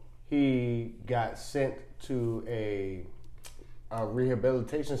 also he got sent to a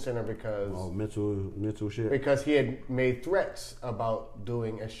rehabilitation center because mental shit. because he had made threats about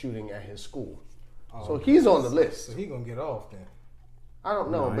doing a shooting at his school. So he's on the list. So he gonna get off then. I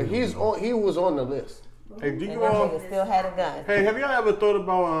don't know, No, but he he's on. He was on the list. Hey, do And you that all? nigga still had a gun. Hey, have y'all ever thought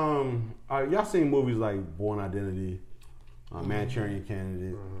about y'all seen movies like Born Identity, Manchurian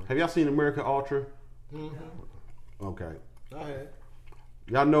Candidate? Have y'all seen American Ultra? Okay. Go ahead.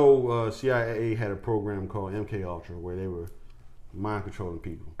 Y'all know CIA had a program called MK Ultra where they were mind controlling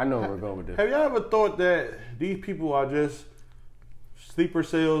people. I know where we're going with this. Have y'all ever thought that these people are just sleeper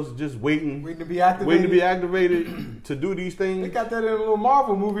cells, just waiting Waiting to be activated. to do these They things? got that in a little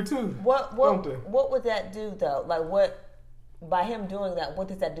Marvel movie too. What Don't they? what would that do though? Like what? By him doing that, what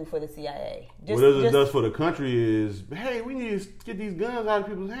does that do for the CIA? What it does for the country is, hey, we need to get these guns out of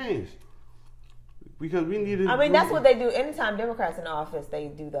people's hands. Because we needed. I mean, that's what they do. Anytime Democrats in office, they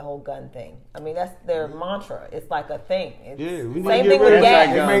do the whole gun thing. I mean, that's their mantra. It's like a thing. It's we same need to thing get with rid of gas. that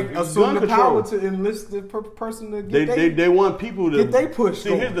They gun. make assume the power control. to enlist the person to get They want people to get they push.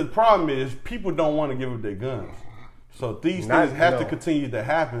 See, here's the problem: is people don't want to give up their guns. So these Not- things have no. to continue to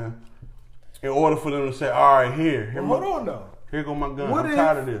happen in order for them to say, "All right, here Hold on though. here go my gun. What I'm if,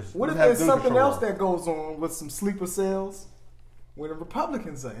 tired of this." What if Let's have there's gun something control else laws. that goes on with some sleeper cells when the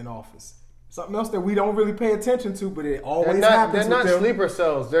Republicans are in office? Something else that we don't really pay attention to, but it always They're happens not with them. sleeper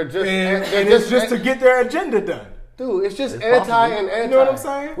cells. They're just And they're it's just to get their agenda done. Dude, it's just It's anti possible. and anti. You know what I'm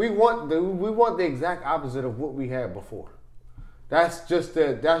saying? We want the exact opposite of what we had before. That's just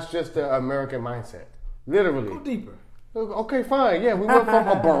the American mindset. Literally. Go deeper. Okay, fine. Yeah, we went from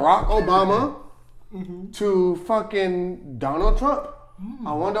a Barack Obama to fucking Donald Trump.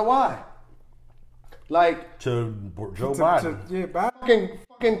 I wonder why. Like to Joe Biden. Biden.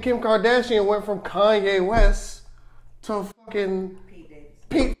 fucking Kim Kardashian went from Kanye West to fucking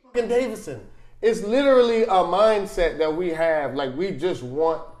Pete fucking Davidson. It's literally a mindset that we have. Like, we just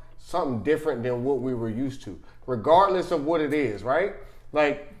want something different than what we were used to, regardless of what it is, right?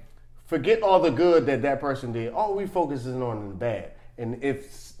 Like, forget all the good that person did. All we focusing on the bad. And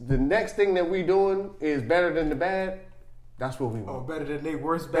if the next thing that we doing is better than the bad, that's what we want. Oh, better than they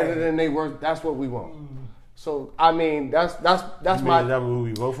worst Better bad. than they worst. That's what we want. So I mean, that's You mean, my. is that what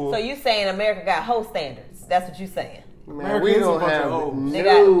we vote for? So you saying America got whole standards? That's what you saying? Man, America we is a don't bunch of have hoes. They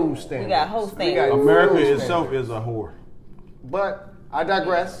no got- standards. we got whole We standards. got America no itself standards. is a whore. But I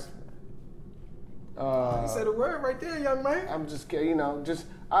digress. You said a word right there, young man. I'm just kidding. You know, just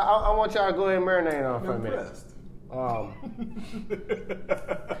I want y'all to go ahead and marinate on for a I'm minute. impressed.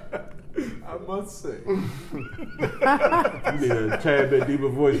 I must say. You need a tad bit deeper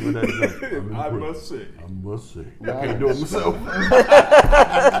voice for that. Joke. I must say. I must say. I can't do it myself.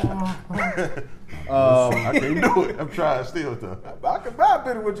 I can't do it. I'm trying still though. I can buy a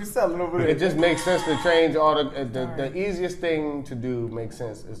bit of what you're selling over there. It just makes sense to change all the easiest thing to do makes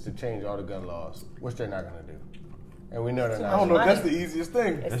sense is to change all the gun laws, which they're not going to do. And we know they're I don't not. know if that's the easiest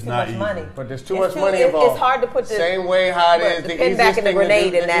thing. It's It's too not much easy. money. But there's too It's much money it's involved. hard to put the Same way how it is the the pin easiest back in the thing to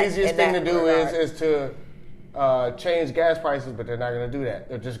grenade do. in that- The easiest in thing that to do regard. is to change gas prices, but they're not going to do that.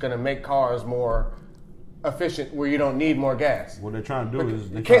 They're just going to make cars more efficient where you don't need more gas. What they're trying to do is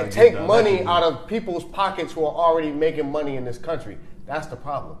You they can't trying to take get the money electric out of people's pockets who are already making money in this country. That's the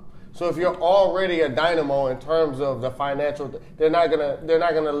problem. So if you're already a dynamo in terms of the financial, they're not gonna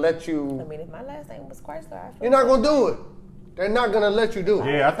let I you. mean, if my last name was Chrysler, I feel You're not gonna do it. They're not gonna let you do it.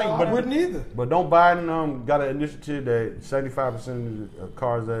 Yeah, I think, I wouldn't either. But don't Biden got an initiative that 75% of the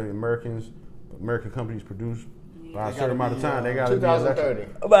cars that American companies produce by a certain amount of time, they got to be electric.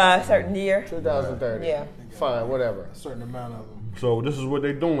 2030, by a certain year. 2030. Yeah. Fine, whatever. A certain amount of them. So this is what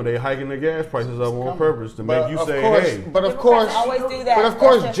they're doing. They hiking the gas prices up on purpose to make you of say, course, "Hey." but of Democrats course, always do that. But of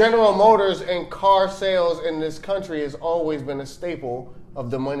course, That's General Motors and car sales in this country has always been a staple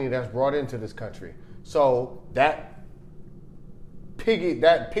of the money that's brought into this country. So that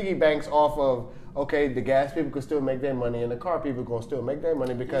piggybanks off of, okay, the gas people can still make their money and the car people can still make their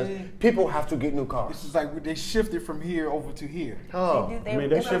money because people have to get new It's cars. just like they shifted from here over to here. Oh. They do, I mean, they're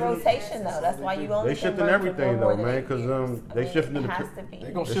they in a shifting- rotation though. That's why you only They can shifting run for everything no more though, than man, 8 because years. they I shifting mean, the it has cur- to be.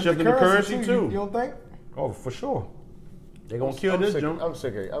 They're gonna They shift shifting the the currency, currency, too. too. You don't think? Oh, for sure. They gonna kill this sick, junk. I'm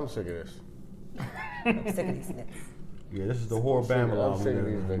sick of this. I'm sick of these niggas. Yeah, this is the horror Bama law. I'm sick of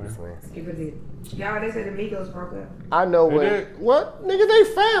these man. niggas, man. Keep it. Y'all, they said the Migos broke up. I know They what. did. What? Nigga, they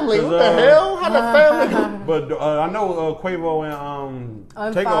family. What the 'Cause, hell? How the family? But I know Quavo and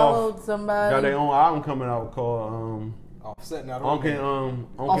Unfollowed Takeoff somebody. got their own album coming out called Offset now.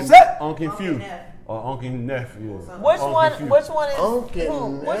 Offset? Uncle Few. Neff. Or Uncle Neff, yeah. Which Uncle one? Few. Which one is Okay, who?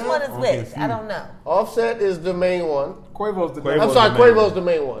 Which man. one is Okay, which? few. I don't know. Offset is the main one. Quavo's the Quavo. I'm Quavo's sorry, the main Quavo's one. the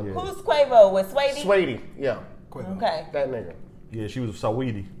main one. Yeah. Who's Quavo with Sweetie? Sweetie, yeah, Quavo. Okay. that nigga. Yeah, she was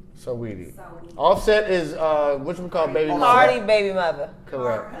Saweetie. Sweetie. Offset is what we call baby mama. Cardi baby mother.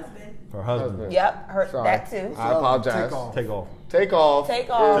 Correct. Her husband. Yep, her Sorry. that too. I apologize. Take off. Take off. Take off. Take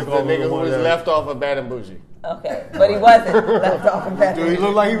off. Is Take the off nigga the who one was that- left off of Bad and Bougie. Okay, but he wasn't left off of that. Do he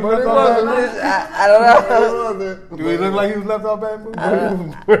look like he was But left he off wasn't. Bad I don't know. Boo? Do he look like he was left off Bad Boo?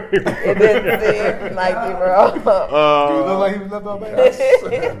 It didn't seem like it, bro. Do he look like he was left off Bad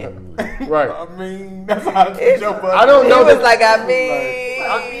Boo? Right. I mean, that's how I jump up. I don't He know. was the- like, I mean,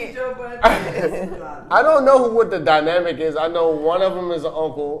 I don't know what the dynamic is. I know one of them is an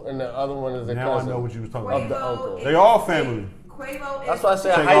uncle and the other one is a Now I cousin know what you was talking of about. the uncle. They all family. Quavo That's why I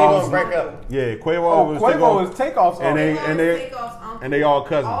said, Take how you off. gonna break up? Yeah, Quavo Oh, was Quavo is Takeoff's and they uncle. and they Takeoff's uncle. and they all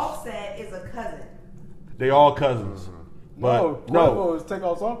cousins. Offset is a cousin. They all cousins. But No, no, Quavo is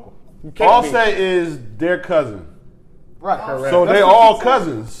Takeoff's uncle. Offset is their cousin. Right. Correct. So they all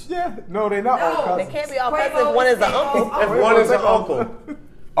cousins. Yeah. No, they're not all They cousins. can't be all cousins if one is an uncle. If one is an uncle.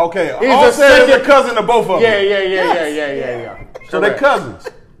 Okay, He's Offset a is your cousin to both of them. Yeah. So they cousins.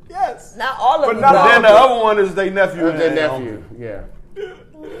 Yes. Not all of them. not But then the all. other one is their nephew. Their and nephew. uncle. Yeah.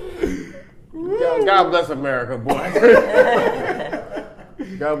 God bless America, boy.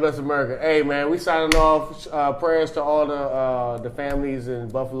 God bless America. Hey, man, we signing off. Prayers to all the families in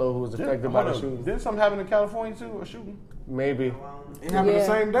Buffalo who was affected by the shooting. Didn't something happen in California too? A shooting? Maybe. It happened the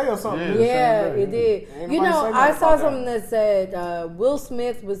same day or something. Yeah, it did. Anybody You know, say I nothing saw about something that said Will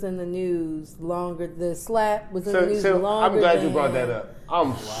Smith was in the news longer. The slap was in the news So longer. I'm glad you than- brought that up.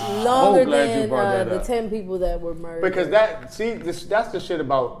 I'm so Longer glad than you brought that the up. 10 people that were murdered. Because that's the shit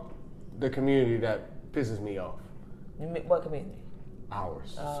about the community that pisses me off. What community?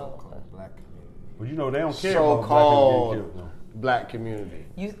 Ours. So-called black community. But you know they don't care So-called about black people getting killed.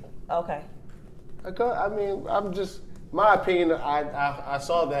 black community. Okay. I mean, I'm just, my opinion, I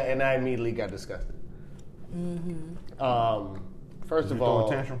saw that and I immediately got disgusted. First Did of you all, throw a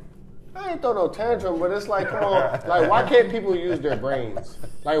tantrum? I ain't throw no tantrum, but it's like, come on, like, why can't people use their brains?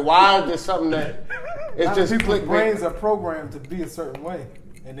 Like, why is there something that it's just people's clickbait? brains are programmed to be a certain way,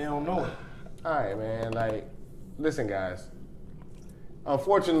 and they don't know it. All right, man. Like, listen, guys.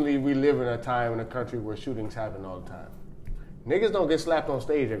 Unfortunately, we live in a time in a country where shootings happen all the time. Niggas don't get slapped on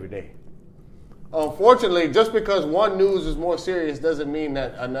stage every day. Unfortunately, just because one news is more serious doesn't mean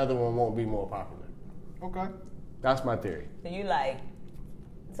that another one won't be more popular. Okay. That's my theory. So you like,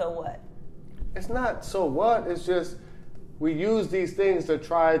 so what? It's not so what, it's just we use these things to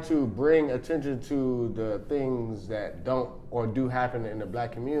try to bring attention to the things that don't or do happen in the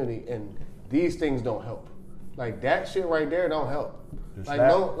black community, and these things don't help. Like, that shit right there don't help.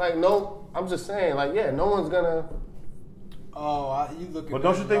 I'm just saying, like, yeah, no one's gonna. Oh, you look at. But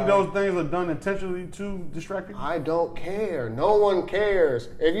don't you think those things are done intentionally to distract people? I don't care. No one cares.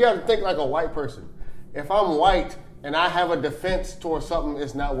 If you have to think like a white person, if I'm white and I have a defense towards something,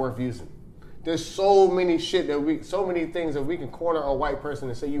 it's not worth using. There's so many so many things that we can corner a white person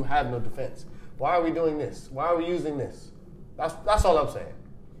and say you have no defense. Why are we doing this? Why are we using this? That's all I'm saying.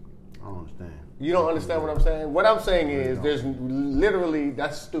 I don't understand. You don't understand what I'm saying? What I'm saying is there's literally,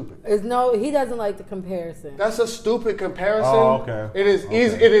 that's stupid. He doesn't like the comparison. That's a stupid comparison. Oh, okay. It is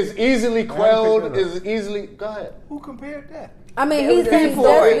it is easily quelled. It is easily, go ahead. Who compared that? I mean, It he's was saying a just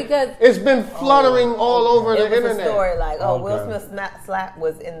story. because It's been fluttering all over the It was internet. a story like, Will Okay. Smith's slap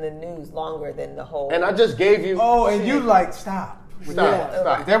was in the news longer than the whole. And I just gave you. Oh, and you like stop. Stop. Is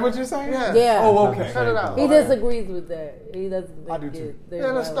Stop. that what you're saying? Yeah. Yeah. Oh, okay. Cut it out. he disagrees with that. He doesn't. I think do too. they're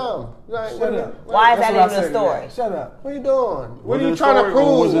Yeah, that's valid. dumb. Like, Shut up. Why is That's that what I even a say to story? that. Shut up. What are you doing? What Was are it you a trying to story, or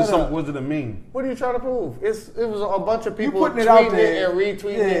prove? was it a meme? What are you trying to prove? It was a bunch of people putting it out tweeting there. and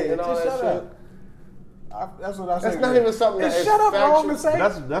retweeting Yeah, it and all just that shut shit. up. That's what I say. That's not even something that is Shut up, factual. Roman. Say.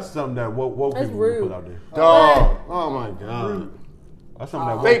 That's something that woke That's people rude. put out there. Dog. Oh my god. That's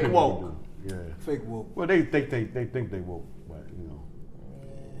something that Fake woke people woke. do. Yeah. Fake woke. Well, they think they woke, but you know.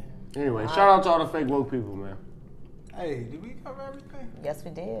 Anyway, shout out to all the fake woke people, man. Hey, did we cover everything? Yes,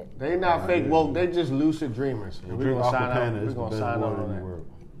 we did. They not fake woke. They just lucid dreamers. And we're Drink gonna sign out. Aquapana We're is the gonna best sign word out in on the that. world.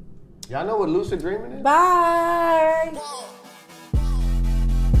 Y'all know what lucid dreaming is? Bye. Whoa.